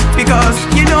cause. Because,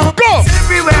 you know, go. It's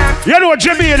everywhere. You know know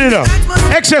Jamaican, you know.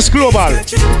 Excess Global.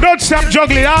 Don't stop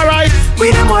juggling, alright?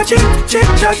 We them watching, check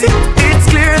chatting. It's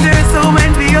clear there's so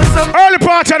many of some. Early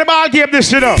part of the ball game,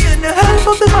 this, you know. In the help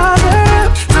of the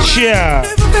Father. Yeah.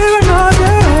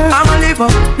 I'm a live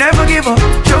up, never give up.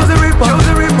 Chose a ripper.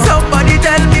 Somebody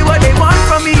tell me what they want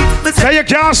from me. Say you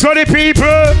can't study people.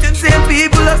 Them same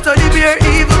people that study beer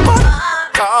evil.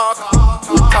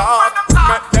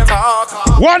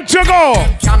 One to go.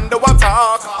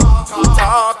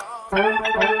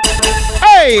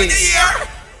 Hey.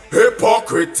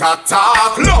 Hypocrite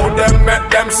talk, loud them make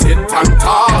them sit and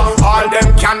talk. All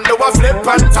them can do a flip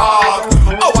and talk.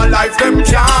 Our life them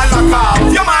can't lock off.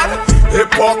 You man.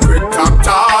 Hypocrite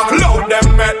talk, loud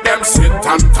them make them sit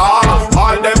and talk.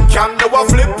 All them can do a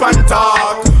flip and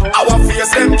talk. Our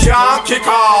face them can't kick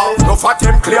off. No for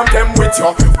them claim them with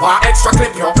you. Want extra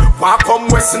clip you. Want come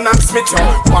Weston and Smith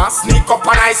you. Want sneak up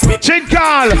and I spit.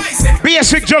 Chinkal,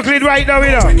 basic juggling right now,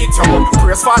 you know.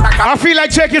 I feel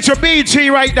like taking it to BT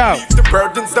right now.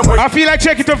 I feel like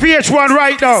taking it to VH1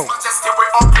 right now.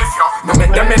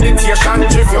 Make them meditation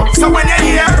give you. So when you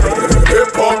hear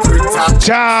hypocrite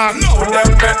talk, them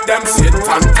make them sit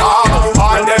and talk.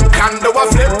 All them can do a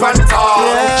flip and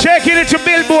talk. Checking it to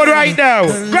Billboard right now.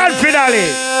 Grand finale.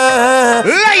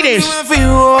 Ladies.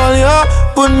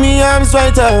 Put me arms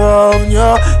right around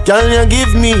you. Can you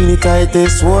give me the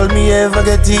tightest hold me ever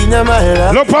get in my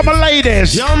life? Look for my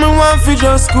ladies. You me want to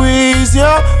just squeeze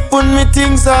you. Put me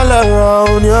things all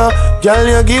around you. Can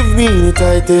you give me the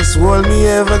tightest hold me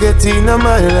ever get in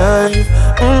my life?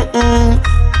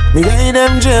 Me guide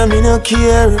them jam, me no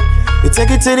care. You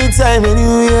take it anytime,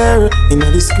 anywhere. In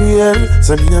the square,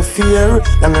 so me no fear.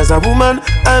 Long as a woman,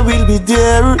 I will be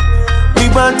there. Me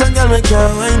want a girl, me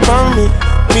can't wine for me.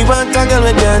 Me want a girl,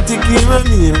 me can't take care of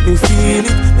me. Let me feel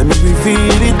it, let me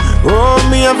feel it. Oh,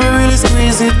 me have to really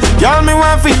squeeze it. Girl, me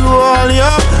want for you all, yo.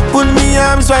 Put me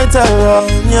arms right around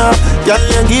you. Girl,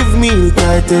 you give me the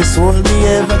tightest hold me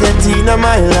ever get in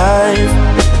my life.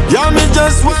 Y'all me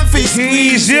just want to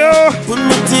squeeze you. Put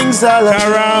me things all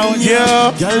around you.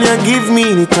 Girl, you give me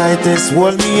the tightest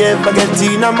hold me ever get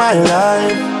in my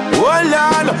life. Hold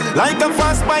on, like a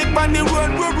fast bike on the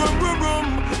road, boom, boom, boom, boom.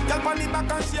 Girl, on the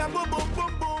back and she a boom, boom,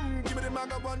 boom, boom. Give me the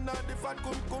maga one, not the fat,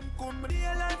 come.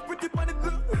 Real life pretty on the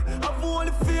ground. I've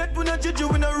only faith when I judge you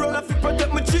in a roll. I feel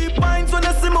protect my cheap minds when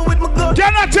I see me with my gun.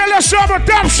 Can I tell you something,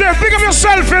 top chef? Think of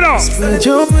yourself, you know. Spread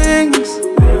your wings.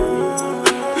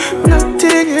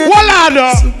 Nothing is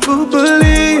to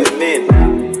believe.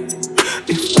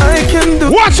 If I can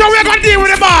do. Watch how we're gonna deal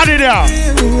with the body there.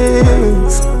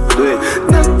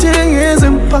 Nothing is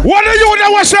impossible. What are you that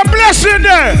was a blessing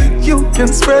there? You can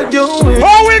spread your wings.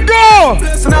 How we go?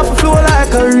 Blessing off a flow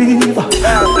like a river.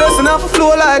 Blessing off a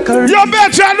flow like a river. You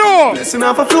better know. Blessing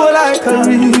off a flow like a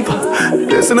river.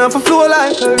 Blessing off a flow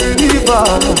like a river.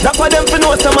 That's why them for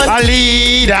know someone. A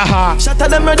leader. Shut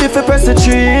them ready for press the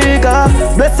trigger.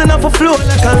 Blessing off a flow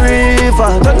like a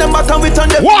river. Turn them back and we turn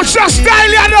them. Watch the style,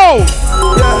 you know.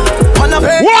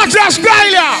 Yeah. Watch the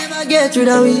style, ya. Get through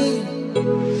the week.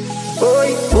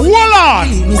 Hold on.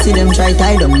 Me see them try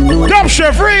tie them. Top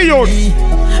chef real youth.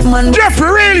 Jeffrey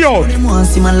real youth. Them want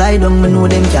see man lie down. Me know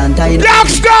them can't tie them.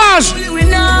 Youngsters. We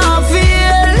not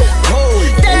feel.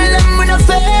 Tell them we not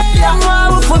fail. I'm why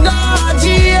we forgot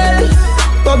jail.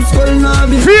 Pop skull now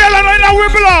be. Feel it right now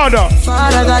with blood.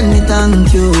 Father God, me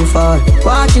thank you for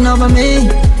watching over me.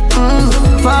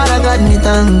 Father God, me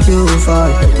thank you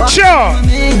for watching over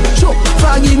me.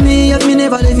 Forgive me if me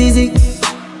never the physic.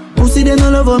 Pussy them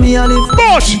all over me, I live.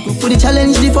 Push! For the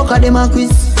challenge, the fucker them a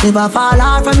quiz. Never fall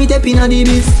off from me, tapping on the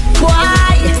beast.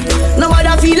 Why?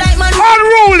 Nobody feel like man.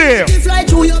 Unruly! Fly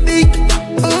through your big.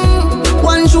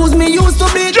 One shoes me used to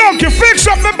be. Junkie, fix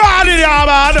up the body there,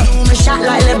 man. Me shot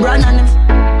like LeBron and them.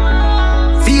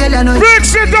 Feel and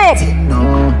fix it up! No.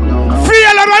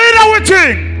 Feel and I know what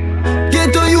thing. Get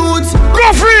to youth.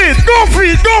 Go free, go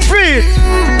free, go free.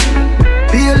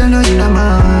 Feel and I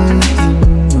man.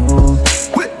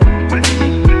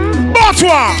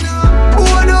 One. Who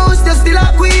knows they're still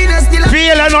a queen, they're still a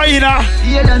feel and not in a.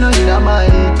 Feel and not in a my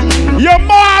team. You're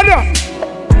mad.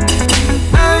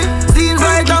 Hey, seems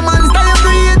like a man style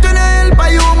create when I help a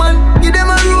human. Give them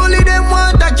a rule, them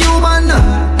want a Cuban.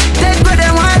 Take where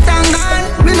them want and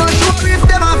gone. Me not sure if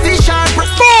them a fish or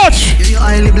much. You're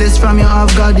highly blessed from your have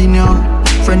God in you.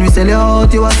 Friend, we sell you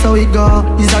out, you are so it go.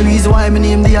 Is the reason why me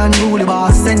name the unruly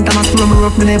boss. Center my store, me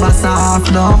rough, me never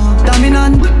soft, no.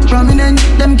 Dominant, prominent,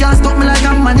 them can't stop me like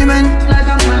a monument.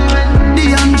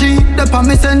 DMG, the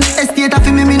permission, estate of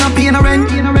me no pay no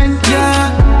rent.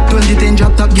 Yeah, 2010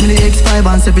 drop top, give me the X5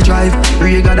 and 7 drive.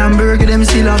 Regal and Burger, them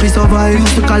still have to survive.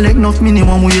 Used to collect enough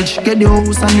minimum wage. Get the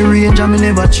house and the range and me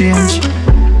never change.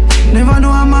 Never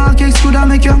know a market could have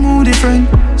make your mood different.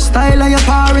 Style of your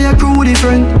power, your crew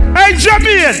different. Hey,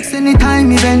 Jamie!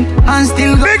 Anytime event and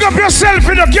still go. Big up yourself,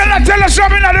 you know. Can I tell us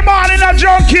something in the morning, a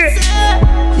junkie?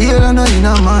 Yeah, no, in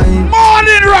a mind.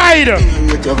 Morning ride!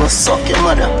 You ever suck your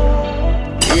mother?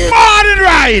 Morning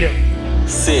ride!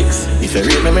 6. If you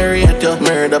read me rate you.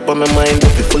 Murder up on my mind.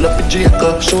 If you full up a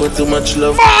Jacob, show too much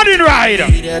love. Morning ride!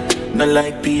 Not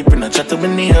like people, not chat to my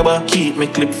neighbor. Keep me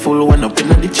clip full, one up in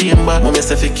the chamber. Mama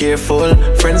say be careful,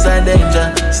 friends are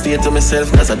danger. Stay to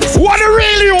myself cause I just. What the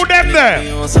real you them there?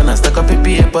 And I stack up a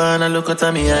paper and I look at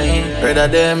me eye. Rather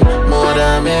them more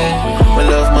than me. I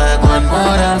love my gun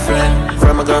more than friend.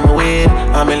 From a gun weed,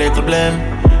 I'm a little blame.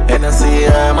 And I see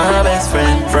I'm my best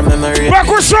friend from memory. Back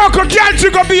with circle, can't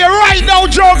you go be a right now,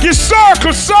 junkie?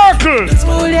 Circle, circle.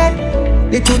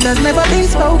 The truth has never been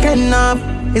spoken of.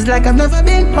 It's like I've never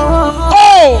been home.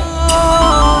 Oh!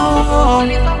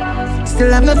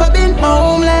 Still I've never been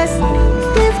homeless.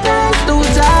 Give thanks to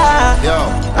Jah.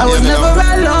 I was never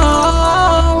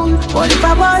alone. What if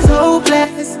I was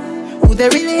hopeless? Would they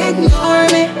really ignore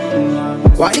me?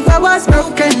 What if I was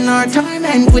broken or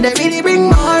tormented? Would they really bring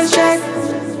more stress?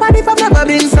 What if I've never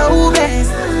been so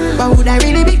blessed? What would I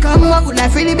really become? What would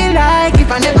life really be like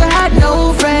if I never had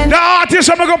no friends? The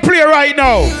artist I'm gonna play right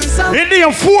now in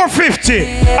the 450.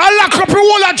 I lock up the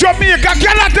whole of Jamaica.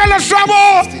 Can I tell us some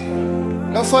more?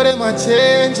 No for them a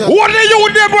change. What do you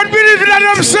them but believe in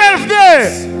themselves there?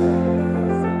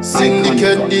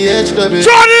 Syndicate the HW.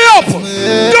 Turn it up!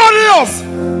 Turn it up!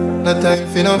 No time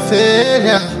for no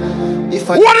failure. If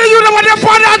I what do you know about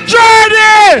on a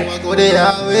journey? I go there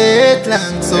wait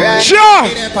long so sure.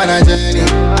 On a journey.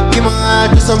 Give my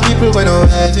heart to some people when I'm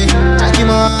heavy. I give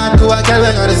my heart to a girl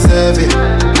when I deserve it.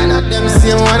 And at them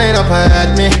same one end up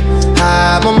hurt me.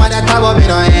 My mother talk about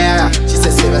me no hair. She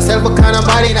said save yourself but kind of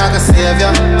body not gonna save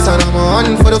ya. So I'm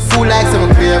on for the fool like some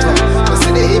craver. But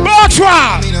see the hip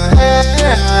me no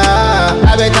hair.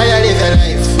 I bet I live your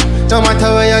life. No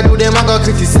matter where you do, them I go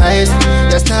criticize.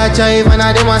 Just start jive and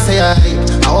them I say I hype.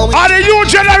 Are the new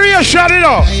generation, you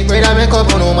know? I brother make up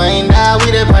on no mind,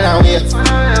 we the pan and wait.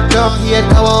 Don't hate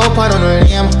cover up on no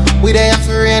name. We there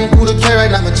for rain, cool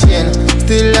carrot on my chain.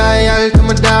 Still loyal to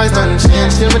my dogs, don't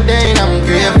change. Till my day, I'm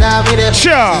grave, now we there.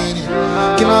 Sure.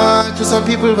 Give my heart to some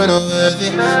people when I'm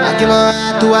worthy. I give my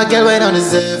heart to a girl when I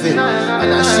deserve it.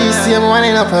 And now she see me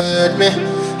wanting up hurt me.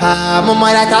 My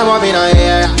mother talk about me no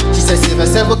hair. She said save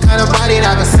yourself what kind of body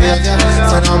that can save ya.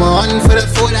 So now I'm on for the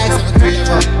food like some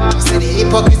craver. See the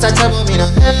hypocrites that talk about me no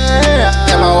hair.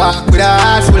 Yeah, I walk with a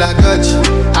heart full of grudge.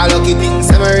 I lucky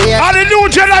things I'm a real. And the new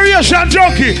generation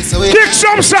junkie. Kick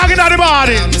some song in the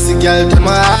body.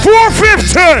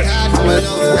 450.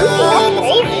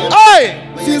 Hey!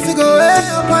 Feel to go way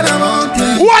up on a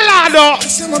mountain. Voila,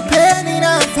 see my pain in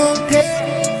a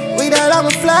fountain. With all of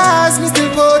my flaws, me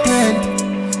still potent.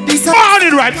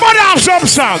 Morning right, but have some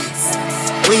songs.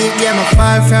 We get my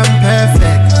far from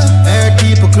perfect. Hurt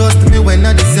people close to me when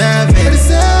I deserve it.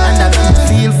 And I don't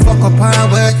feel fuck up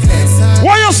and worthless.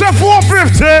 Why you say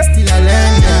 450? Still I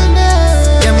learn them.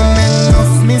 Yeah, my man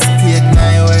enough mistake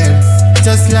my words.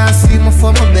 Just last week my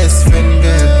for my best friend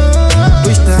girl.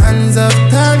 Wish the hands of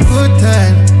time could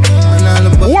turn.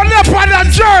 What up on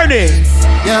that journey?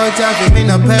 Yo, Javi, me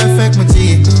not perfect, my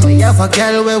G. But you have a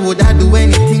girl where would I do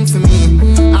anything for me?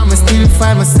 I'ma still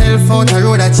find myself out a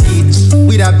road I cheat.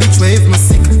 With a bitch where if my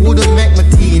sick wouldn't make my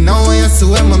tea. Now I see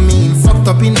what I mean. Fucked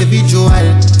up individual.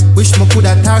 Wish me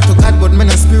coulda talk to God but me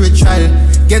not spiritual.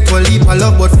 Get one leap of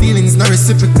love but feelings not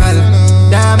reciprocal.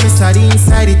 Damn, it's the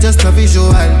inside, it just a visual.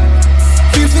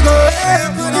 Feel to go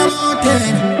up on a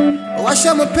mountain. Wash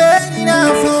out my pain in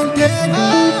a fountain.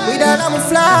 With all of my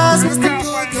flaws, me still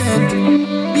potent.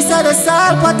 Beside the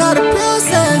salt, part of the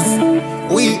process.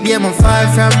 We them I'm far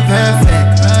from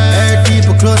perfect. Hurt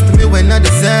people close to me when I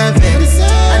deserve it.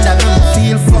 And I don't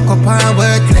feel fuck up and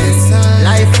worthless.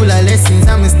 Life full of lessons,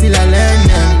 I'm still a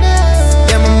learner.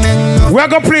 We're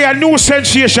gonna play a new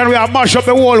sensation. We are mash up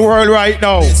the whole world right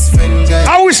now.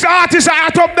 How is the artist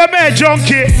at up the bed,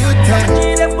 junkie?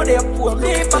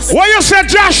 What you said,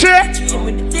 Josh? I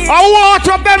want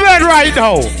up the bed right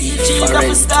now.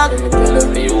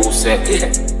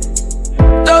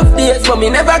 Tough days, but me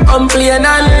never complain.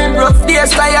 And rough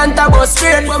days, client a bus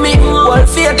straight. But me all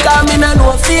faith, cause me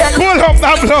no fear. Pull up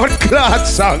that blood clot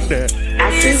song there.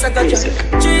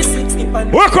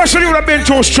 What question you would have been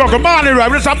too struggle? Morning, right?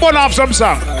 Let's burn off some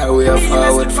song. We are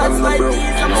forward from the bro.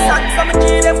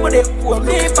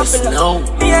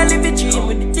 Me I live a dream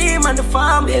with the demon. on the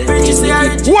farm. Richie say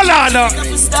I rich. Hold on now.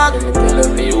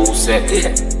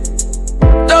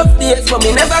 Tough days, but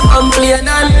me never complain.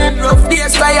 And rough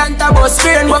days, client a bus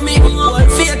train. But me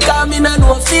hold faith, cause me no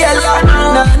failure.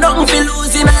 Nah, nothing for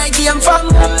losing, I game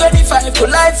from 25 to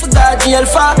life, for God jail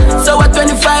for. So at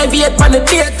 25, 8 pan the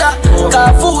theater.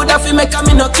 Cause food a fi make a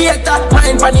me no cater.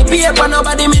 Mine pan the paper,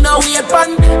 nobody me no wait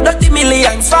pan. 30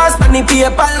 millions fast pan the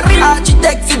paper.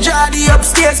 Architect fi draw the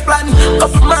upstairs plan.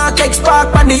 Couple Mark X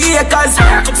park pan the acres.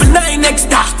 Couple 9X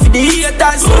dark for the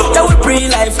haters. Yeah, we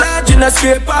pre-life large in a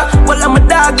scraper. Well, I'm a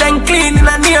dog then clean in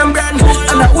a name brand.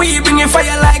 And we bring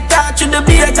fire like that to the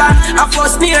baker. A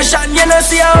first nation, you know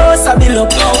see a house a bill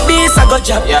up. This I got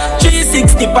job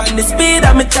 360 pan the speed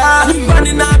of me car.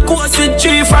 Running a course with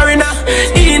 3 foreigner.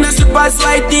 In a slippers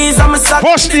like these I'm a sock.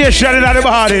 First nation in the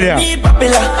body there. Me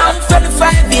popular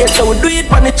 25 years so we do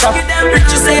it on the chop.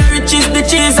 Riches say riches the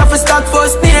cheese of a start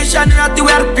first nation. Not the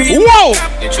wear pre. Whoa!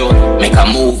 Make a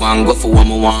move and go for what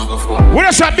we want. We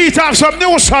just a beat up some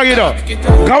new song, you know.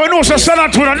 Cause we know some San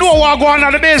Antonio know what go on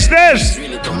the business.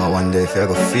 Come on one day if you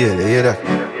go feel it, hear that?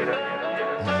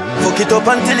 Fuck it up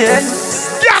until the end.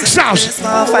 Youngsters!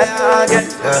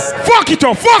 Fuck it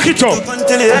up, fuck it up!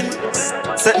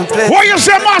 What you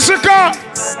say, massacre?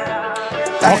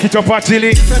 Fuck it up until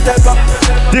it.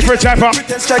 Different type of. Hey!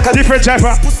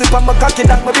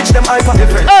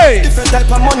 Different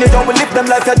type of money, don't we live them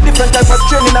like a different type of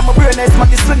training. I'm a brain nice, man,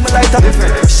 swing me lighter.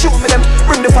 Show me them,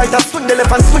 bring the fighter, swing the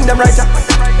left and swing them right.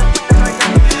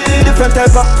 Different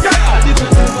type of.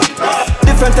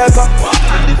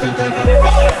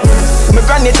 My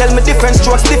granny tell me different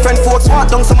strokes, different folks. Walk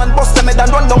down, someone bust them head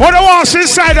and run down. What the ones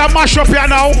inside that mash up here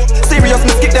now? Serious,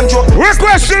 me skip them joke.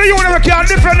 Request to you never can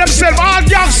defend themselves. All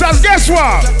youngsters, guess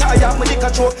what?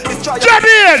 Jump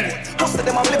in!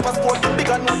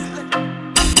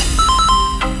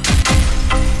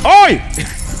 Oi!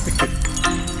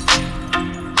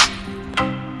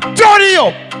 Johnny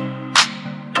up!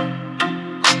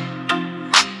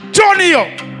 Johnny up!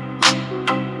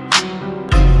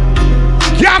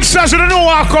 Youngsters, you don't know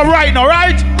where I come right now,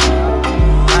 right?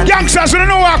 Youngsters, you don't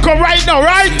know where I come right now,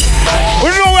 right? We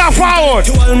don't know where I forward.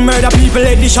 12 murder people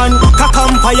edition.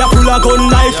 Fire full of gun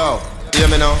knife. Yo, hear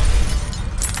me now?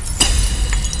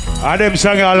 And them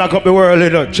singing all lock up the world, you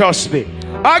know, trust me.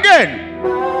 Again,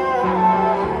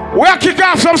 we'll kick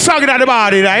off some song at the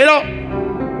body there, you know?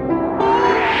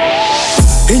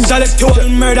 Intellectual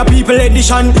murder people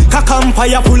edition.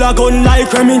 Fire full of gun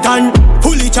like Remington.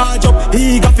 Fully charge up,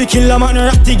 he got to kill a man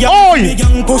ratty gang. Big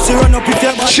young pussy run up with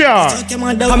your body. Sure.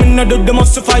 I'm in the them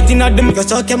must fighting at them.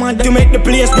 Cause I came to make the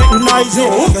place get noisy.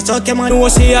 Cause I came to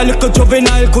say a little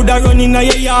juvenile coulda run in a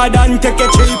yard and take a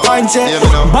 3 points.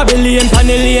 Babylon,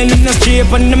 Panellian in the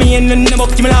street and the main and the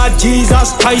buck him Lord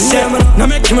Jesus Christ. No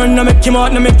make him run, no make him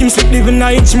out, no make him sleep. Living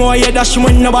a inch more, yeah, dash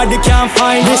when nobody can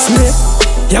find this me.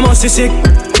 You must be sick.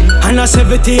 And a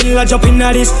 17, I jump in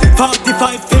at this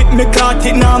 45 feet, me caught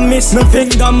it, now miss. Me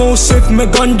finger move swift, me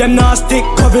gun them now stick.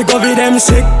 Covey them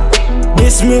sick,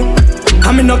 this me.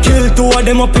 I me no kill 2 of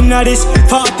them up in at this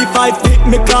 45 feet,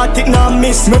 me caught it, now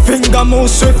miss. Me finger move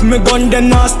swift, me gun them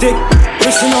now stick.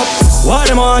 Listen up, what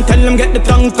them on, tell them get the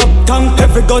tank up.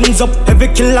 Every guns up, every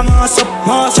killer mass up.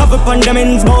 Mass have up on them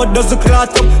ends, but does the clot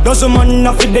up. Does a man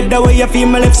not fit the way you feel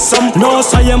me left some. No,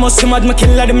 so you must see mad, me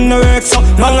killer them no work so.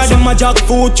 Long of them a jack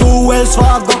food, 2 Wells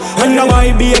Fargo. And now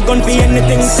I be a gun for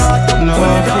anything start up. No,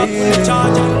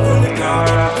 charge and pull the car.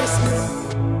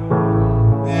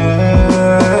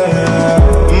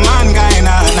 Man guy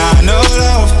nah, no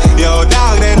love. Yo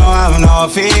dog they don't have no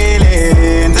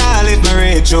feelings. I'll let me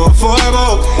reach you for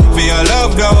book. For your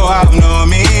love don't have no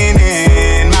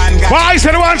meaning. Man guy. Why is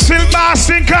anyone still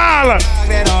massing call?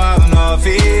 They don't have no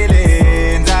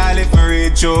feelings. I'll let me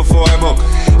reach you for book.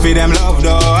 For them love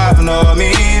don't have no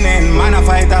meaning. Man a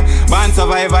fighter, man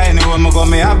survivor. Anyone me go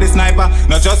me have the sniper.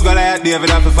 Not just Goliath,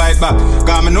 David have to fight back.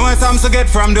 Cause me know something to get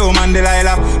from Doom and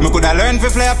Delilah. Me coulda learn to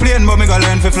fly a plane, but me go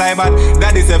learn to fly back.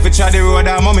 Daddy say fi try the road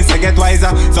and mommy say get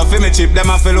wiser. So fi me chip them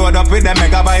and fi load up with them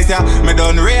megabyte ya. Me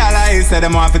don't realize say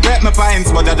them want fi take me pints,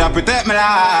 but I just protect me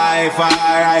life.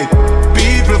 Alright.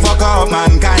 People fuck up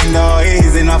mankind though,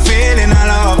 easy no feeling of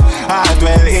love. Heart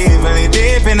well evilly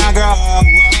deep in a grove.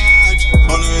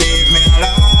 Only leave me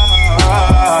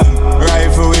alone.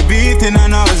 Rifle we beating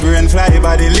on us, brain fly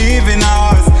body leaving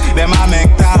us. Them a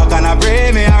make talk and a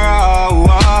bring me around.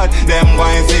 Them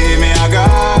going see me a go.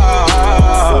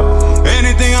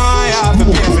 Anything I have to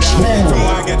pay for that. From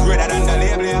where I get redder than the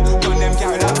label, yeah. Gun them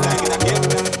carry that like in a cave.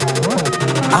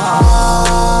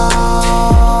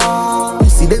 You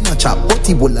see them a chop,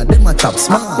 butty bulla, them a chop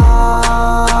smart.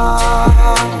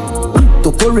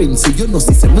 currency, you know,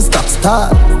 see me stop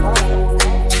start.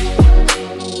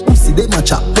 Pussy, them a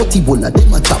chop, but Ebola,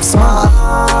 them a chop smart.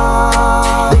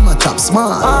 Them a chop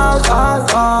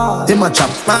smart. Them a chop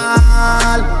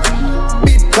smart.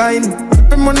 Bitcoin.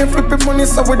 Flipping money,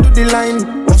 so we do the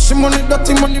line. Washing money,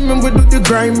 dirty money, man, we do the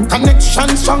grime.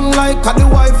 Connection strong like a the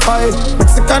Wi-Fi.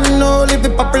 Mexican, no, live the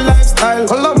proper lifestyle.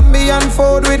 Colombian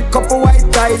food with couple white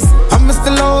guys. I'm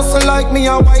still also like me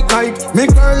a white knight. Me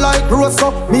girl like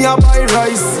Rosa, me a buy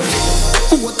rice.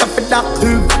 What up with that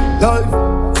life?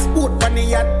 Sport on the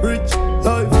yacht bridge,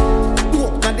 life.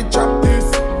 Walk on the trap is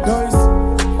nice.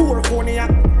 Poor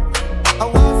cognac.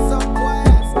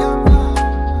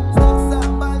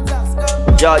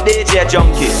 Yo, DJ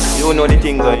Junkie, you know the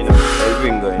thing going on, the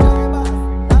ring going on.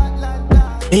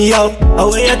 Yo,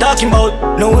 what you talking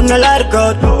about? No one a lot of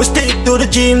crowd. We stick to the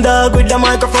gym, dog, with the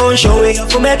microphone. Show we have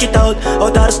to make it out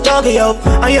of the struggle, yo.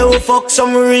 And you will fuck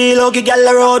some real ugly gal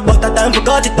road, but that time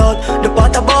forgot it out. The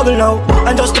pot a bubble now,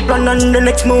 and just the plan on the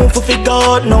next move for figure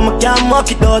out. No, I can't mock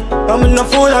it out. I'm in a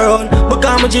fool around, but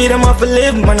I'm a G, them off a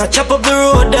live. Man, I chop up the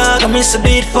road, dog, I miss a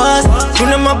beat fast.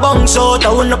 Tune in my bunks out,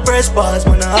 I wanna press pause.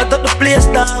 Man, I hot up the place,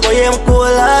 dog, but yeah, I'm cool,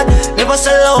 lad. Never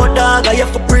sell out, dog, I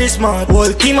have for pre-smart.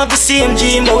 Whole team have the same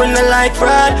gym, but we not like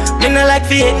fraud. Me not like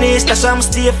fitness, that's why I'm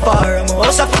stay far. I'm a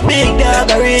house of a big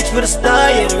dog, I reach for the star.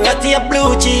 Yeah, the ratty of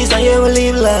blue cheese, and you will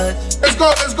leave large. Let's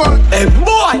go, let's go. Hey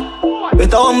boy,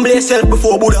 better humble yourself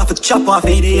before Buddha have to chop off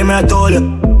AD, man, I told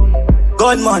you.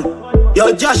 God man,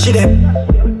 yo Josh it up.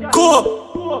 Go.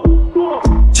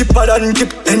 Chipper than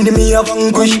chip, enemy of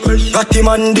anguish. Ratty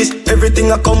man this,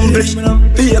 everything accomplished.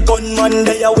 Be a gunman,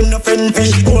 they a win a friend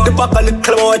fish. The back of the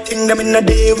cloud, thing them in a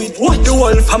day with. The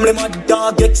whole family mad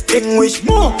dog extinguished.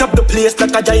 Tap the place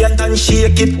like a giant and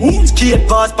shake it. Skate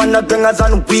past pan the gangers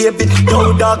and wave it.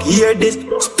 Yo dog, hear this.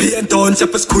 Spin down,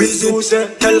 step a squeeze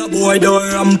it. Tell a boy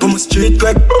don't ramp on my street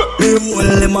quick. Me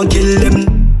hold them and kill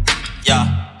them. Yeah,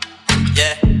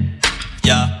 yeah,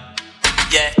 yeah,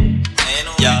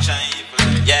 yeah, yeah.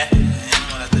 Yeah,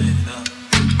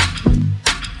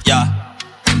 yeah,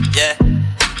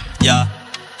 yeah,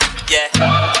 yeah,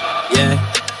 yeah,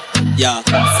 yeah.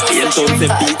 Spain town say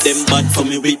beat them bad, so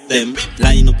me whip them.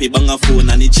 Line up a banger phone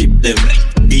and it chip them.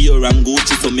 Dior and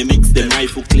Gucci, so me mix them.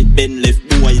 Rifle clip Ben left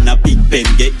boy in a big pen.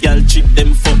 Get y'all chip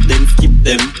them, fuck them, skip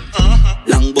them.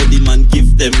 Long body man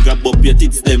give them, grab up your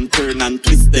tits them, turn and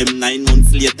twist them. 9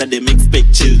 months later them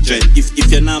expect children.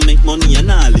 If you not make money, you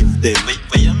not live them. Wait,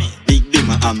 what you mean?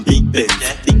 I'm Big Ben.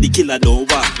 Yeah. The killer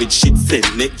don't walk with shit send.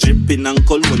 Neck dripping and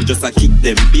cologne just a kick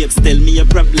them. Babes tell me a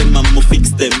problem, I'ma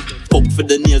fix them. Fuck for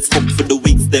the nails, fuck for the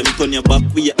wigs them. Turn your back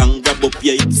way and grab up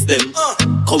your hips them.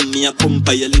 Come me a pump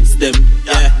by your lips them.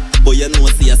 Yeah, boy you know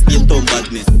see a Spain town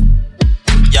badness.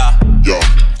 Yeah, yeah,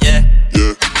 yeah,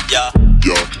 yeah, yeah,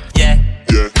 yeah, yeah,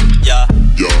 yeah,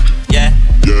 yeah, yeah,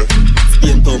 yeah.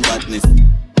 Spain town badness.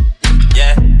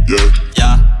 Yeah, yeah,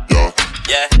 yeah, yeah,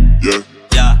 yeah, yeah.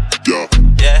 Yeah,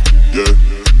 yeah,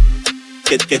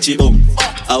 yeah. Catch it bum.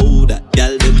 How that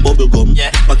girl them bubble gum.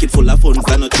 Yeah. Pocket full of funds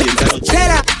and no change.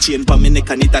 Chain pa me neck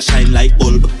and it a shine like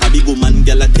bulb. A big woman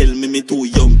girl a tell me too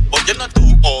young. But you're not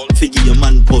too old. Figure your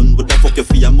man bun. What the fuck you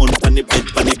for your month on the bed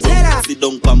pan the ground. Sit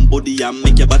down pan body and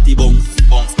make your body bounce.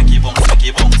 Bounce, make it bounce, make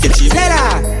it bounce. Catch it.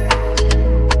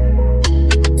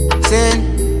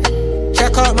 Sin.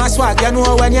 Check out my swag, you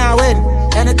know when you win.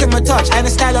 Anything I touch, any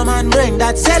style a man bring.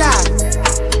 That's it.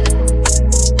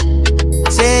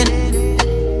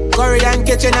 Curry and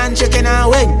kitchen and chicken and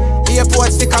wing.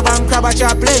 Airport stick a bank crab a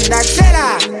chaplain. That's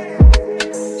seller.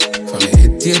 From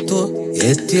head to your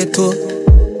toe.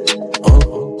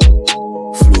 Oh,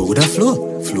 flow with a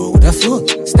flow, flow with a flow.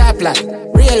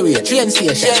 Stoplight, railway, train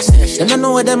station. Them don't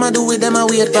know what them a do with them a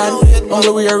wait pan. Only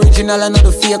we original and not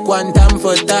the fake one. Time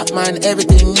for that man,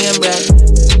 everything name brand.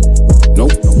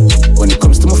 Nope. When it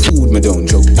comes to my food, me don't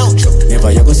joke.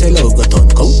 Never you go sell out, go turn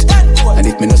coat. And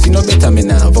if me no see no better, me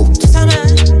nah vote.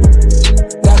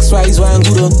 Tax rise one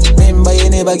good on. Remember you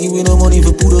never give me no money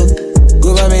for put on.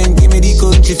 Government give me the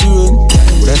country for run.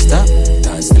 Would I stop?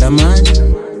 Dance till a man.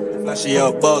 Flashy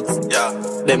out bugs, yeah.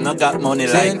 Them not got money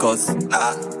like us.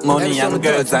 Money and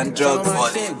girls and drugs.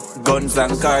 Guns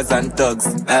and cars and thugs.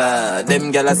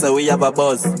 Them gala say we have a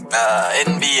buzz.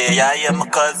 NBA, I am my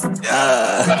cuz.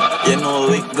 You know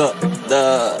we got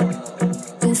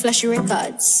the Two Flashy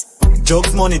Records.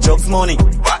 Drugs money.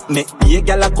 Make the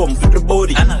gala come for the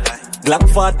body. Glock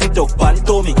 40 talk pan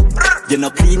to me. You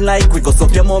no clean like we go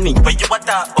suck your mommy. But you what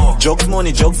that oh? Drugs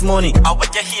money. How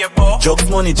what you hear for? Drugs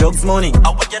money.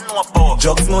 How what you know for?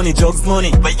 Drugs money.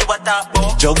 But you what that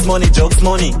for? Drugs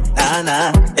money.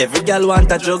 Nah. Every girl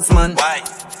want a drugs man. Why?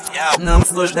 Yeah. Now I'm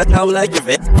slush that how like you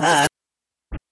vet.